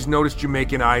 everybody's noticed you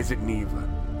making eyes at Neva.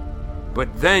 But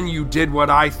then you did what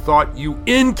I thought you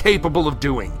incapable of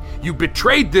doing. You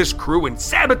betrayed this crew and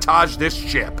sabotaged this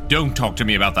ship. Don't talk to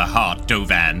me about the heart,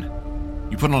 Dovan.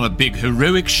 You put on a big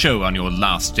heroic show on your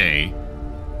last day,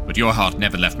 but your heart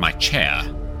never left my chair.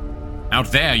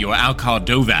 Out there, you're Alcar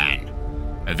Dovan,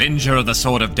 avenger of the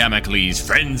Sword of Damocles,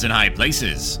 friends in high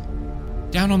places.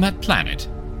 Down on that planet,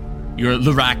 you're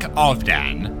Lurak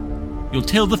Ovdan. You'll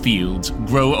till the fields,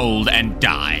 grow old, and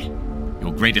die.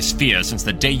 Your greatest fear since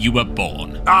the day you were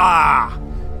born. Ah!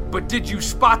 But did you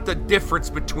spot the difference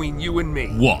between you and me?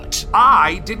 What?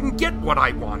 I didn't get what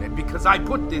I wanted because I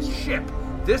put this ship,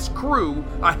 this crew,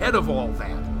 ahead of all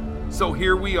that. So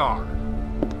here we are.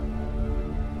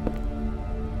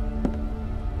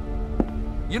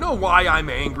 You know why I'm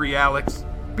angry, Alex?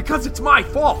 Because it's my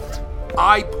fault.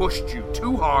 I pushed you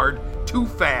too hard, too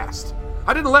fast.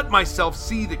 I didn't let myself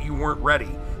see that you weren't ready,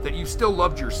 that you still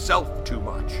loved yourself too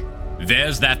much.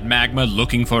 There's that magma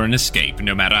looking for an escape,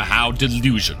 no matter how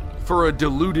delusional. For a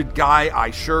deluded guy, I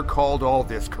sure called all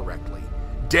this correctly.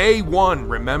 Day one,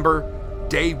 remember?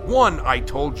 Day one, I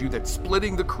told you that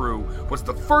splitting the crew was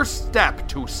the first step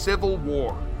to civil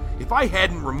war. If I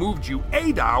hadn't removed you,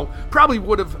 Adao probably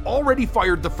would have already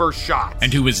fired the first shot.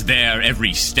 And who was there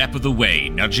every step of the way,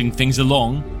 nudging things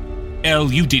along?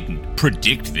 El, you didn't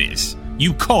predict this.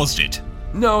 You caused it.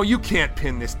 No, you can't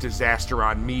pin this disaster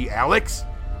on me, Alex.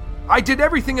 I did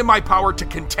everything in my power to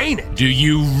contain it. Do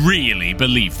you really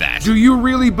believe that? Do you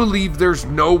really believe there's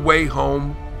no way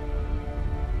home?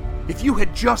 If you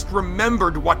had just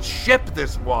remembered what ship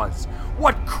this was,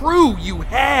 what crew you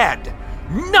had,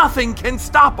 nothing can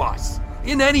stop us.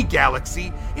 In any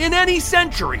galaxy, in any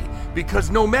century, because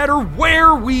no matter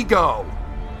where we go,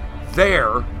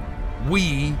 there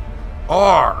we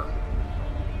are.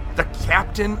 The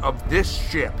captain of this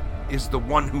ship is the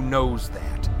one who knows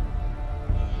that.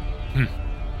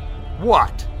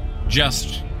 What?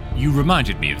 You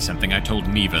reminded me of something I told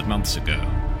Neva months ago.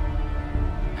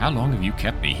 How long have you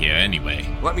kept me here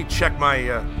anyway? Let me check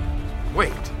my,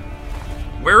 wait.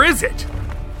 Where is it?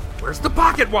 Where's the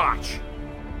pocket watch?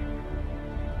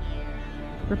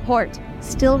 Report.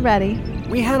 Still ready.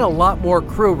 We had a lot more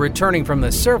crew returning from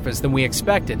the surface than we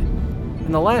expected,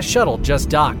 and the last shuttle just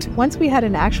docked. Once we had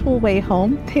an actual way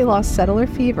home, they lost settler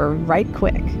fever right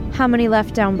quick. How many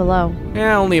left down below?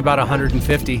 Only about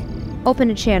 150.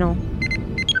 Open a channel.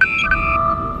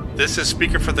 This is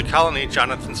speaker for the colony,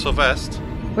 Jonathan Sylvestre.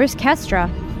 Where's Kestra?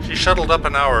 She shuttled up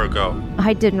an hour ago.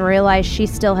 I didn't realize she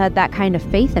still had that kind of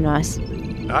faith in us.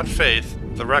 Not Faith,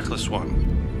 the reckless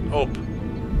one. Hope.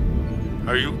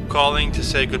 Are you calling to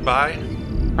say goodbye?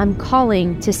 I'm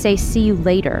calling to say see you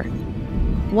later.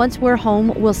 Once we're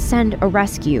home, we'll send a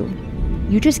rescue.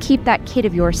 You just keep that kid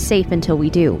of yours safe until we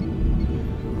do.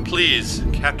 Please,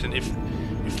 Captain, if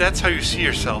that's how you see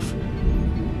yourself.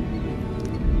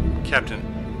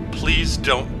 Captain, please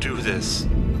don't do this.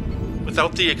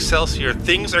 Without the Excelsior,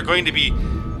 things are going to be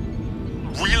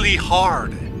really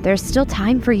hard. There's still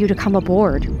time for you to come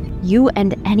aboard. You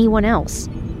and anyone else.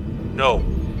 No.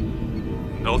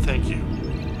 No, thank you.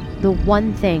 The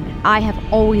one thing I have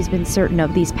always been certain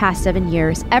of these past 7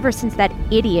 years, ever since that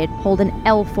idiot pulled an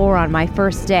L4 on my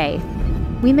first day.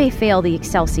 We may fail the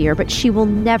Excelsior, but she will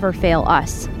never fail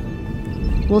us.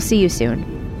 We'll see you soon.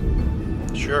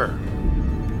 Sure.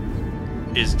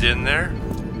 Is Din there?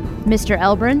 Mr.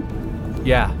 Elbrin?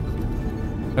 Yeah.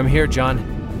 I'm here, John.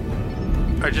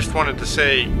 I just wanted to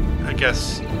say, I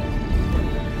guess,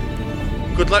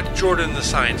 good luck, Jordan the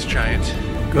Science Giant.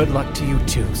 Good luck to you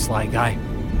too, Sly Guy.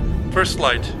 First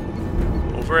light.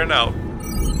 Over and out.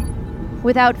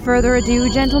 Without further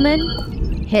ado,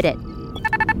 gentlemen, hit it.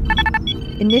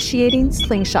 Initiating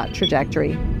slingshot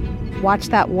trajectory. Watch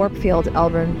that warp field,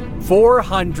 Elbrin.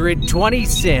 420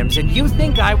 sims, and you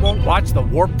think I won't watch the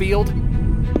warp field?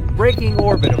 Breaking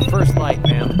orbit of first light,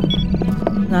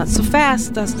 ma'am. Not so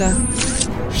fast, Duska.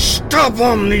 Stop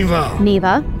him, Neva!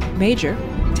 Neva? Major,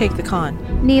 take the con.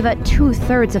 Neva,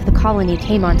 2/3 of the colony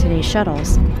came on today's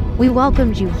shuttles. We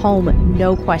welcomed you home,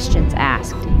 no questions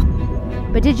asked.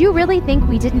 But did you really think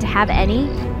we didn't have any?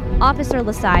 Officer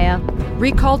Lasaya.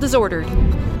 Recalled as ordered.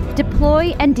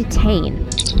 Deploy and detain.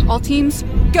 All teams,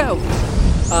 go!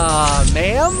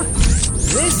 Ma'am?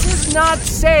 This is not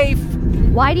safe!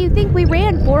 Why do you think we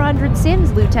ran 400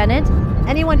 sims, Lieutenant?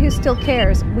 Anyone who still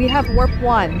cares, we have Warp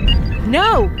 1.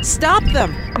 No! Stop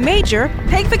them! Major,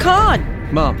 take the con!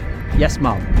 Mom. Yes,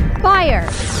 Mom. Fire!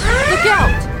 Look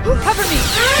out! Cover me!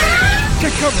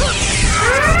 Get cover!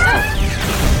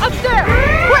 Up there!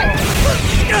 Quick!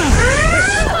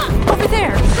 Over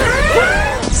there!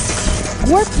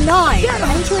 Warp 9,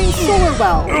 entering solar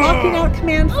well, locking out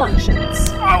command functions.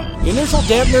 Inertial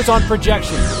dampeners on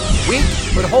projection. Weak,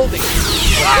 but holding.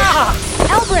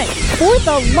 Elbrin! For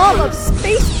the love of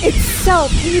space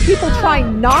itself, can you people try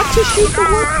not to shoot the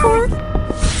warp core?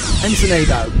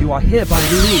 Ensenado, you are hereby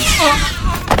released.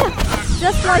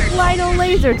 Just like Lino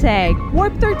laser tag.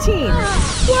 Warp 13.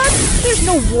 What? There's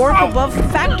no warp above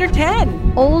factor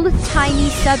 10. Old, tiny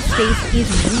subspace is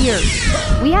weird.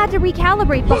 We had to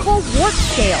recalibrate the whole warp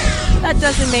scale. That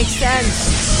doesn't make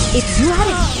sense. If you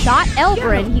hadn't shot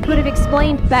Elbrin, he could have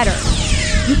explained better.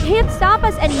 You can't stop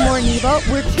us anymore, Neva.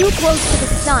 We're too close to the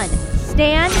sun.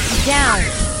 Stand down.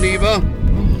 Neva?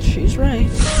 She's right.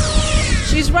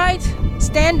 She's right.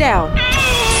 Stand down.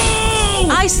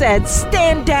 I said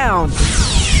stand down.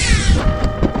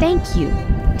 Thank you.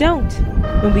 Don't.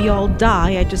 When we all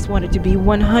die, I just want it to be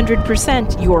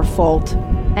 100% your fault.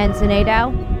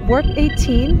 Ensenado? Warp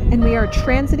 18, and we are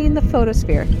transiting the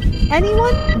photosphere.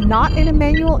 Anyone not in a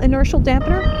manual inertial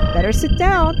dampener, better sit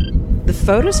down. The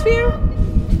photosphere?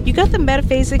 You got the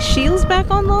metaphasic shields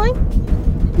back online?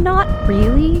 Not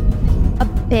really. A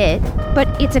bit, but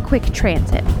it's a quick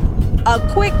transit. A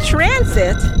quick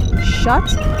transit?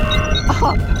 Shut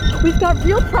up. We've got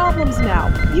real problems now.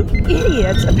 You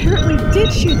idiots apparently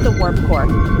did shoot the warp core.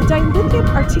 The dilithium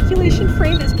articulation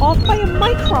frame is off by a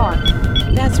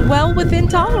micron. That's well within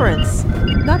tolerance.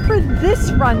 Not for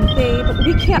this run, babe.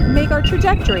 We can't make our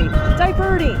trajectory.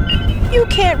 Diverting. You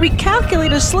can't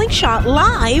recalculate a slingshot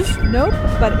live. Nope,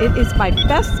 but it is my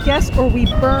best guess or we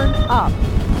burn up.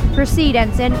 Proceed,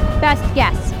 Ensign. Best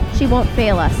guess. She won't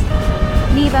fail us.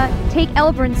 Neva, take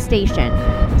Elbron's station.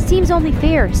 Seems only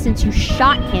fair since you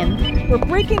shot him. We're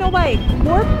breaking away.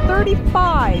 Warp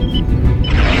 35.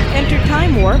 Enter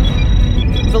time warp.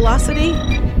 Velocity?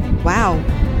 Wow.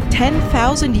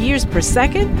 10,000 years per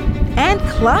second? And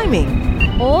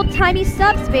climbing. Old-timey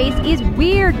subspace is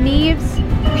weird, Neves.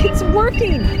 It's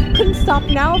working. Couldn't stop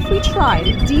now if we tried.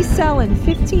 Decel in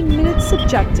 15 minutes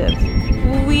subjective.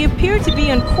 We appear to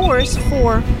be on course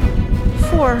for...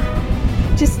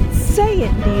 Just say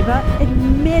it, Neva.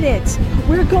 Admit it.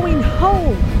 We're going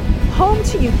home. Home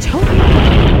to Utopia.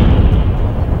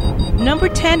 Number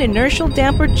 10 inertial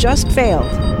damper just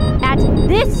failed. At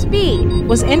this speed?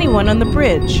 Was anyone on the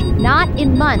bridge? Not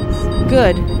in months.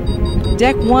 Good.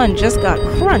 Deck 1 just got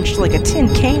crunched like a tin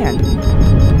can.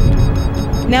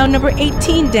 Now number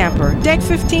 18 damper. Deck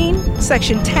 15,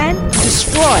 section 10,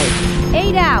 destroyed.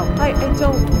 8 out. I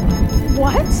don't...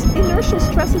 What? Inertial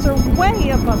stresses are way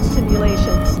above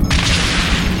simulations.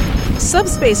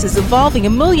 Subspace is evolving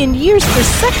 1 million years per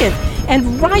second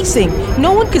and rising.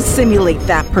 No one could simulate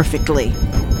that perfectly.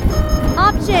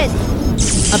 Option.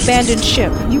 Abandoned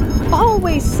ship. You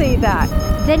always say that.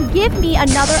 Then give me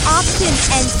another option,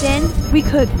 Ensign. We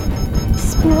could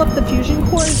spool up the fusion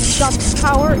cores, dump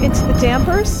power into the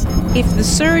dampers. If the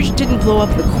surge didn't blow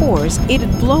up the cores,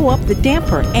 it'd blow up the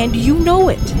damper, and you know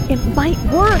it. It might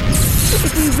work.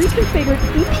 If we reconfigured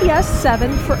EPS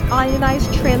 7 for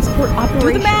ionized transport operations.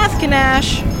 Do the math,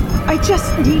 Kanash. I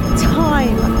just need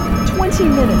time. 20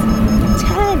 minutes.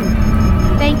 10.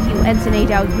 Thank you, Ensign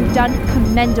Adao. You've done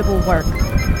commendable work.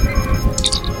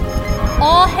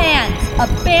 All hands,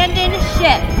 abandon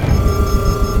ship.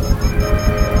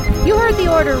 You heard the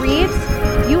order, Reeves.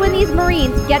 You and these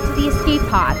Marines get to the escape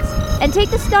pods and take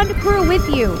the stunned crew with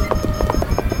you.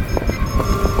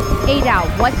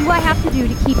 Adao, what do I have to do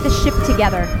to keep the ship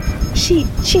together? She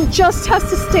just has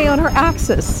to stay on her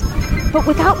axis, but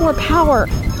without more power.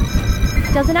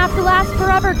 Doesn't have to last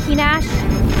forever, Kinash.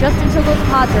 Just until those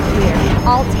pods are clear.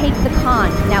 I'll take the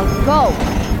con. Now go.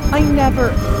 I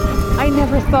never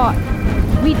thought.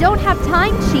 We don't have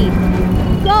time, Chief.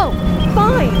 Go.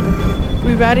 Fine.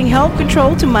 Rerouting help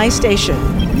control to my station.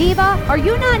 Neva, are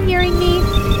you not hearing me?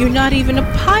 You're not even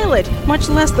a pilot, much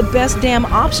less the best damn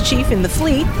ops chief in the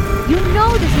fleet. You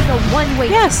know this is a one-way...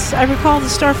 Yes, I recall the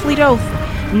Starfleet oath.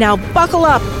 Now buckle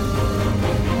up.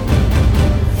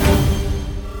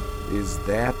 Is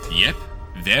that... Yep,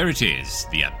 there it is,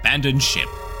 the abandoned ship.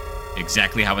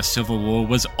 Exactly how a civil war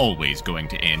was always going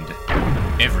to end.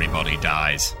 Everybody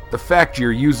dies. The fact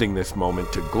you're using this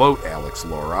moment to gloat, Alex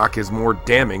Lorak, is more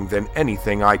damning than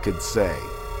anything I could say.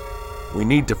 We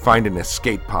need to find an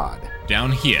escape pod.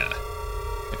 Down here.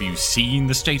 Have you seen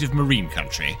the state of Marine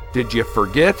country? Did you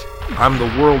forget? I'm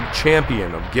the world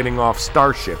champion of getting off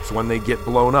starships when they get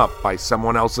blown up by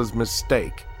someone else's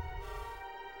mistake.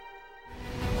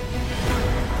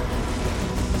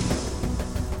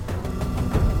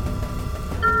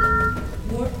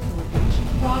 Warp core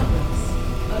reaching progress.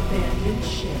 Abandoned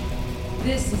ship.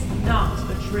 This is not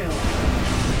a drill.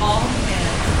 All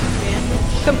hands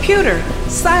abandoned ship. Computer,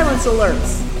 silence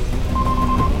alerts.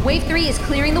 Wave 3 is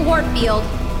clearing the warp field.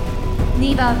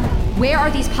 Neva, where are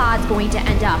these pods going to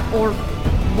end up? Or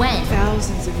when?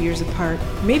 Thousands of years apart,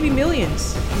 maybe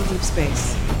millions in deep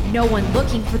space. No one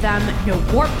looking for them, no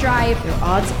warp drive. Their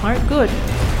odds aren't good.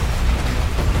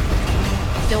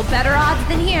 Still better odds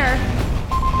than here.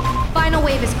 Final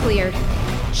wave is cleared.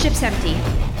 Ship's empty.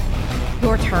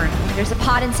 Your turn. There's a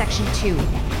pod in section 2.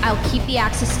 I'll keep the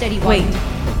axis steady while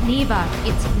Wait. Neva,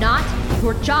 it's not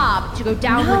your job to go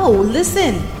down. No,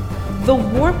 listen. The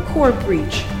warp core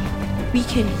breach. We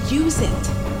can use it.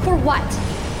 For what?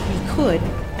 We could,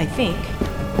 I think.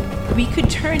 We could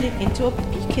turn it into a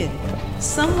beacon.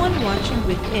 Someone watching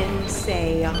within,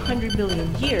 say, 100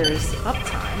 million years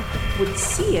uptime would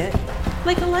see it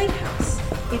like a lighthouse.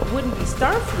 It wouldn't be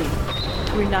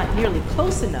Starfleet. We're not nearly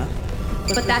close enough.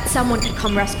 But that someone could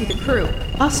come rescue the crew.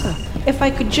 Asa, if I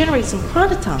could generate some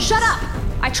chronotons. Shut up!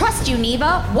 I trust you,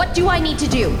 Neva. What do I need to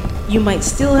do? You might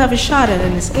still have a shot at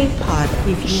an escape pod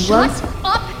if you Shut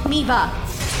up, Neva!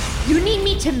 You need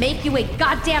me to make you a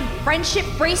goddamn friendship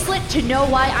bracelet to know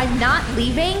why I'm not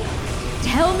leaving?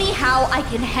 Tell me how I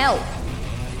can help.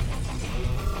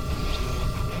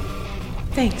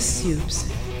 Thanks, Subes.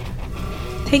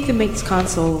 Take the mate's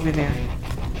console over there.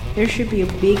 There should be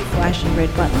a big flashing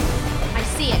red button. I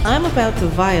see it. I'm about to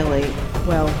violate,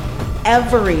 well,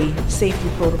 every safety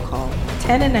protocol,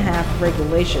 10.5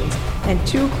 regulations, and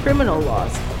 2 criminal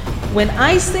laws. When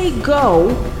I say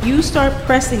go, you start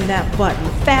pressing that button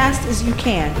fast as you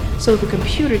can so the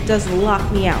computer doesn't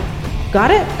lock me out.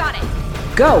 Got it? Got it.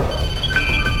 Go!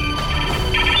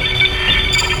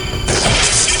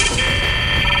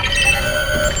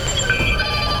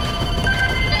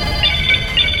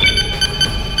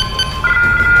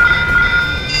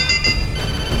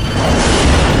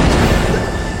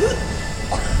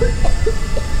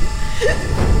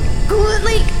 Coolant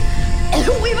leak!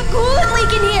 We have a coolant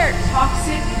leak in here!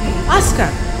 Toxic leak. Asuka!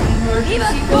 Eva,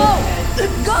 go!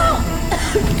 Go!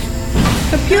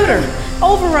 Computer!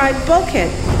 Override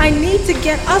bulkhead! I need to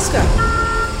get Asuka!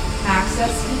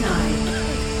 Access denied.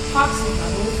 Toxic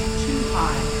levels too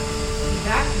high.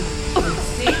 Evacuate to a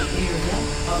safe area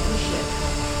of the ship.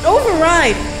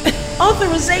 Override!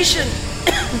 Authorization!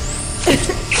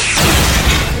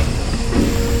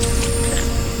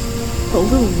 A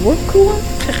little warp cooler?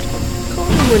 Call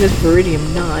me when it's Veridium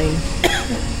 9.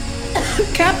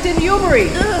 Captain Ubery!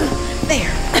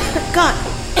 There.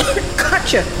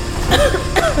 Gotcha!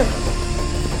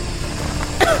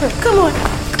 Come on!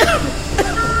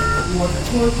 Warp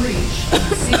core breach in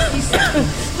 60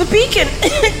 seconds. The beacon!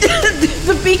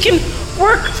 The beacon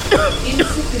worked!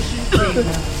 Insufficient data.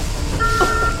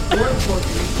 Warp core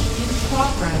breach in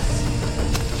progress.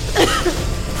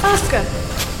 Asuka!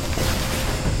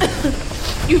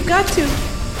 You've got to.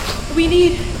 We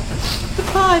need the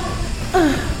pod.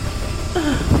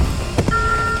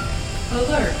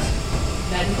 Alert.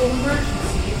 Medical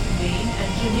emergency. Main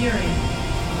engineering.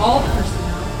 All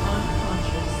personnel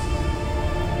unconscious.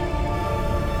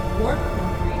 Warp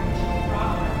core breach in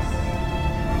progress.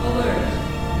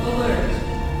 Alert.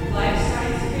 Life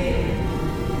signs faded.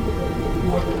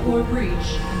 Warp core breach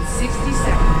in 60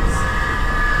 seconds.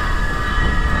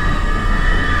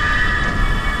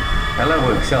 Hello,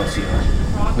 Excelsior.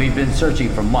 We've been searching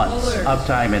for months,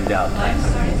 uptime and downtime.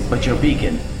 But your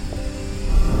beacon...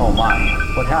 Oh my,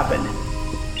 what happened?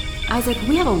 Isaac,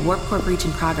 we have a warp core breach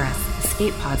in progress.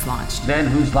 Escape pods launched. Then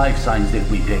whose life signs did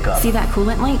we pick up? See that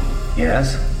coolant leak?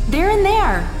 Yes? They're in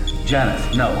there!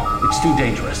 Janeth, no. It's too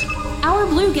dangerous. Our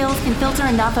bluegills can filter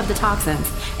enough of the toxins.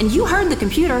 And you heard the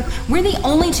computer. We're the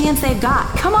only chance they've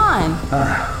got. Come on!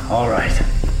 All right.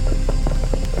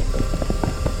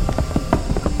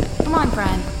 Come on,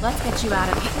 friend. Let's get you out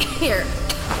of here.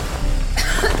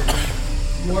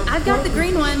 I've got the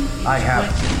green one. I have.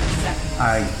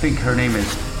 I think her name is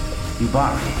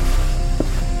Yubari.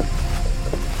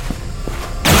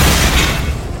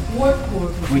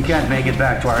 We can't make it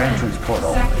back to our entrance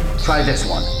portal. Try this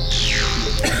one.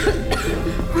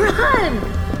 Run!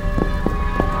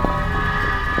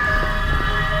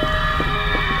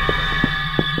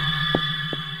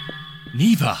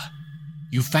 Neva!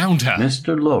 You found her!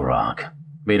 Mr. Lorok,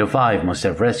 Beta 5 must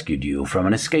have rescued you from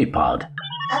an escape pod.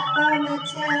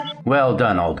 Well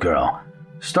done, old girl.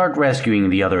 Start rescuing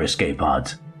the other escape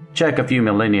pods. Check a few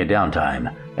millennia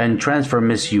downtime, and transfer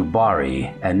Miss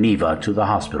Yubari and Neva to the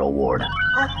hospital ward.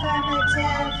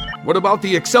 What about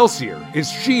the Excelsior? Is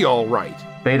she all right?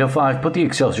 Beta 5, put the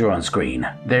Excelsior on screen.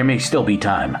 There may still be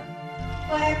time.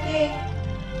 Warp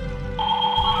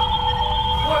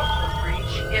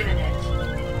breach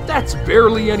imminent. That's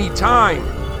barely any time.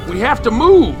 We have to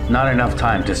move. Not enough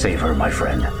time to save her, my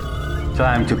friend.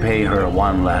 Time to pay her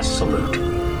one last salute.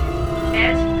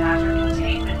 Antimatter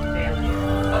containment failure.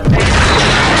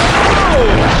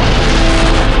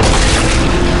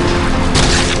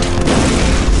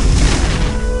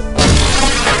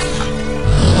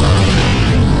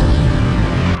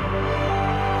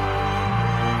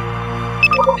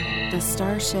 The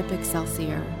starship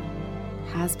Excelsior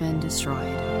has been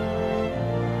destroyed.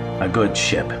 A good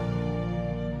ship.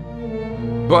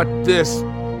 But this...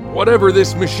 whatever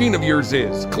this machine of yours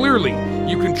is, clearly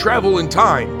you can travel in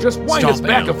time. Just wind us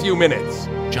back a few minutes.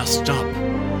 Just stop.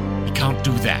 You can't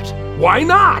do that. Why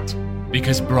not?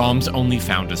 Because Brahms only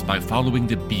found us by following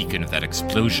the beacon of that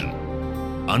explosion.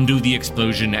 Undo the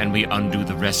explosion and we undo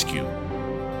the rescue.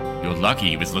 You're lucky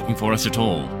he was looking for us at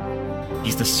all.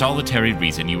 He's the solitary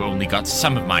reason you only got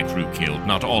some of my crew killed,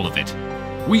 not all of it.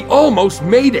 We almost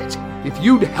made it. If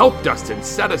you'd helped us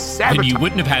instead of Then you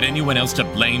wouldn't have had anyone else to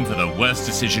blame for the worst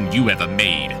decision you ever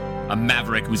made. A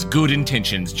maverick whose good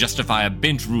intentions justify a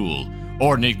bent rule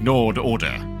or an ignored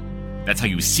order. That's how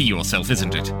you see yourself,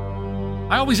 isn't it?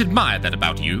 I always admired that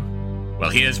about you. Well,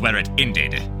 here's where it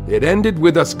ended. It ended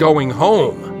with us going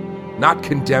home. Not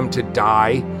condemned to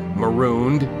die,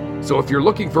 marooned. So if you're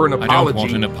looking for an apology... I don't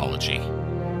want an apology.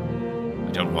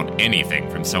 I don't want anything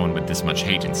from someone with this much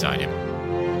hate inside him.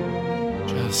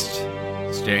 Just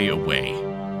stay away.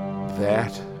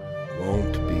 That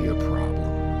won't be a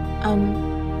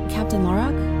problem. Captain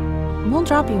Lorak? We'll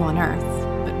drop you on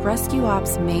Earth, but rescue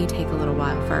ops may take a little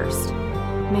while first.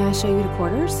 May I show you the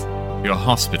quarters? Your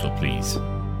hospital, please.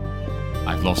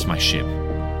 I've lost my ship,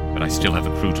 but I still have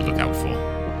a crew to look out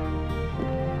for.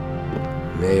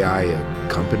 May I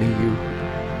accompany you?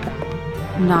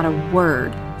 Not a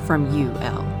word from you,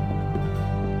 El.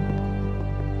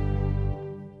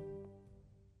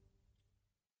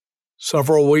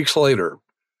 Several weeks later,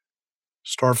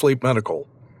 Starfleet Medical.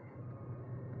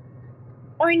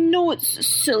 I know it's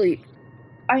silly.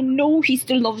 I know he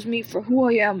still loves me for who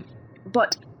I am,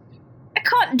 but I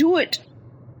can't do it.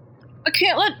 I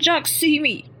can't let Jack see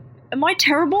me. Am I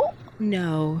terrible?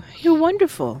 No, you're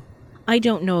wonderful. I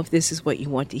don't know if this is what you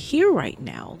want to hear right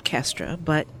now, Kestra,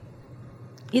 but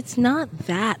it's not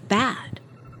that bad.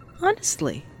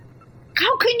 Honestly.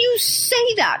 How can you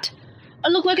say that? I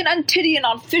look like an Antidian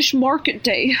on fish market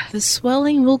day. The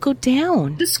swelling will go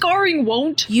down. The scarring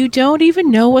won't. You don't even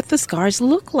know what the scars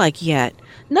look like yet.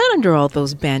 Not under all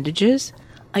those bandages.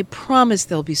 I promise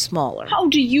they'll be smaller. How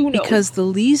do you know? Because the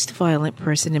least violent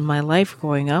person in my life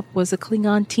growing up was a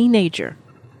Klingon teenager.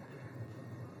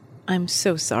 I'm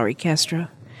so sorry, Kestra.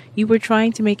 You were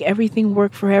trying to make everything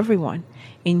work for everyone,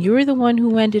 and you're the one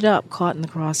who ended up caught in the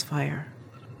crossfire.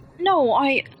 No,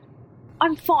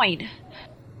 I'm fine.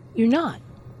 You're not.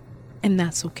 And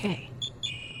that's okay.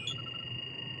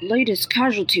 Latest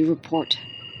casualty report.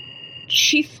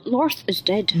 Chief Lorth is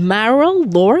dead. Maril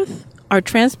Lorth? Our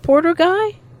transporter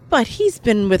guy? But he's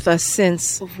been with us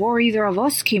since... before either of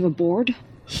us came aboard.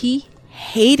 He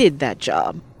hated that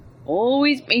job.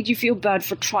 Always made you feel bad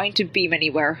for trying to beam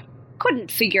anywhere.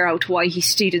 Couldn't figure out why he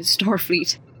stayed in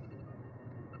Starfleet.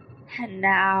 And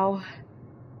now...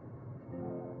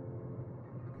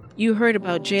 You heard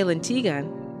about Jalen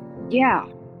Tegan? Yeah.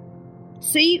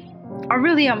 See? I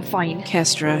really am fine.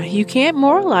 Kestra, you can't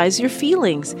moralize your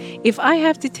feelings if I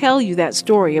have to tell you that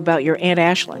story about your Aunt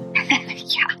Ashlyn.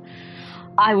 Yeah.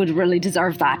 I would really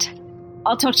deserve that.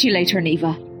 I'll talk to you later,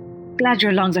 Neva. Glad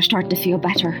your lungs are starting to feel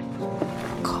better.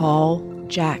 Call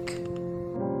Jack.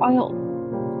 I'll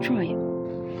try.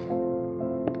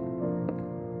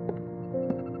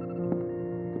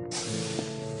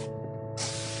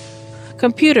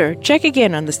 Computer, check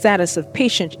again on the status of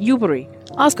patient Yubari.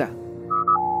 Asuka.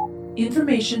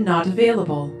 Information not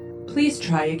available. Please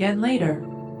try again later.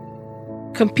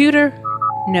 Computer?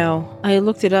 No, I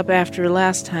looked it up after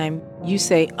last time. You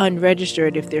say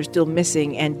unregistered if they're still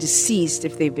missing and deceased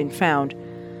if they've been found.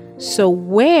 So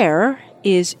where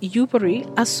is Yubari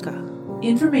Asuka?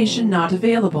 Information not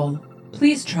available.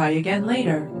 Please try again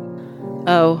later.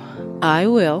 Oh, I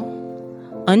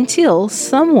will. Until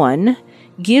someone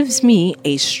gives me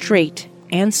a straight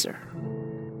answer.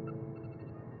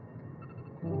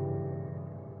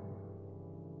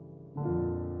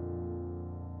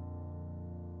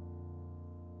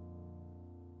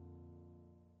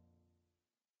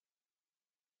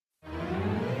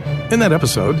 In that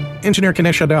episode, Engineer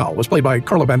Kanesha Dow was played by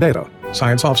Carla Bandera.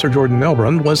 Science Officer Jordan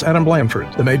Elbrand was Adam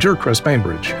Blanford. The Major, Chris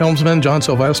Bainbridge. Helmsman, John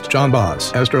Sylvester, John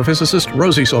Boz. Astrophysicist,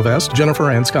 Rosie Sylvester,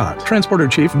 Jennifer Ann Scott. Transporter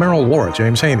Chief, Merrill Laura,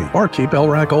 James Haney. Barkeep,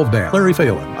 Elrak Ovdan. Larry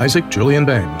Phelan. Isaac, Julian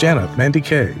Bain. Janet, Mandy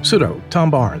Kay. Pseudo, Tom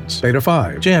Barnes. Beta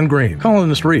 5, Jan Green.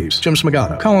 Colonist Reeves, Jim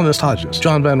Smagata. Colonist Hodges,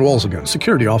 John Van Wolzigan.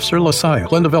 Security Officer, Lasaya,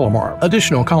 Glenda Villamar.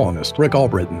 Additional Colonist, Rick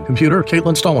Albritton. Computer,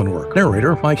 Caitlin Stollenwerk.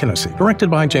 Narrator, Mike Hennessy.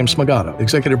 Directed by James Smagata.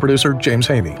 Executive Producer, James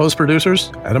Haney.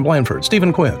 Post-producers, Adam Blanford,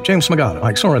 Stephen Quinn, James Smagata,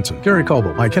 Mike Sorensen, Gary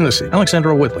Coble, Mike Hennessy,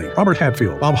 Alexandra Whitley, Robert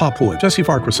Hatfield, Bob Hopwood, Jesse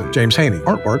Farquharson, James Haney.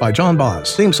 Artwork by John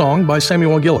Boz. Theme song by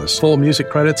Samuel Gillis. Full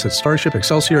music credits at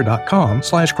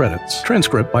starshipexcelsior.com/credits.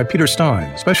 Transcript by Peter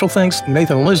Stein. Special thanks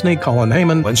Nathan Lisney, Colin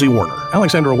Heyman, Lindsay Warner,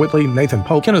 Alexandra Whitley, Nathan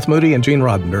Pope, Kenneth Moody, and Gene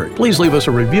Roddenberry. Please leave us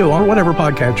a review on whatever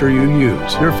podcatcher you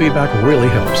use. Your feedback really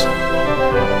helps.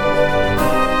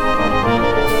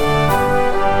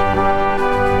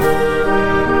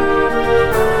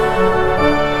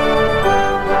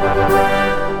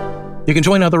 You can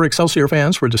join other Excelsior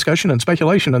fans for discussion and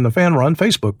speculation in the fan-run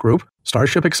Facebook group,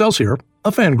 Starship Excelsior,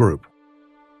 a fan group.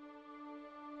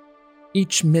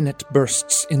 Each minute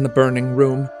bursts in the burning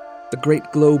room. The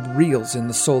great globe reels in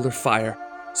the solar fire,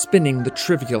 spinning the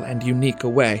trivial and unique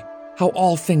away. How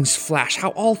all things flash, how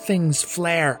all things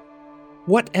flare.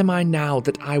 What am I now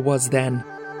that I was then?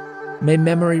 May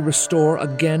memory restore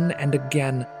again and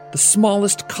again the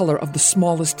smallest color of the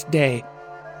smallest day.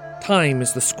 Time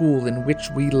is the school in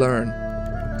which we learn.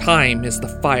 Time is the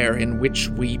fire in which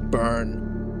we burn.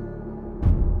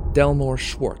 Delmore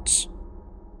Schwartz.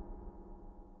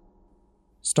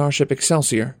 Starship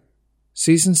Excelsior,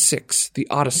 Season 6, The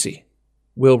Odyssey,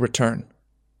 will return.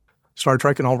 Star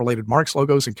Trek and all related marks,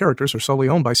 logos, and characters are solely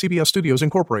owned by CBS Studios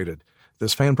Incorporated.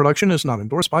 This fan production is not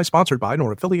endorsed by, sponsored by,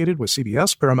 nor affiliated with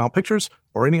CBS, Paramount Pictures,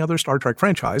 or any other Star Trek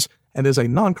franchise, and is a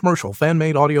non-commercial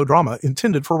fan-made audio drama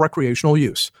intended for recreational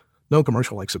use. No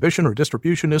commercial exhibition or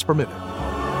distribution is permitted.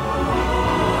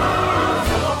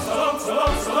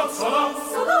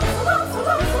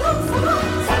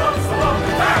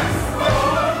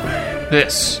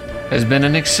 This has been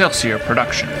an Excelsior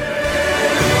production.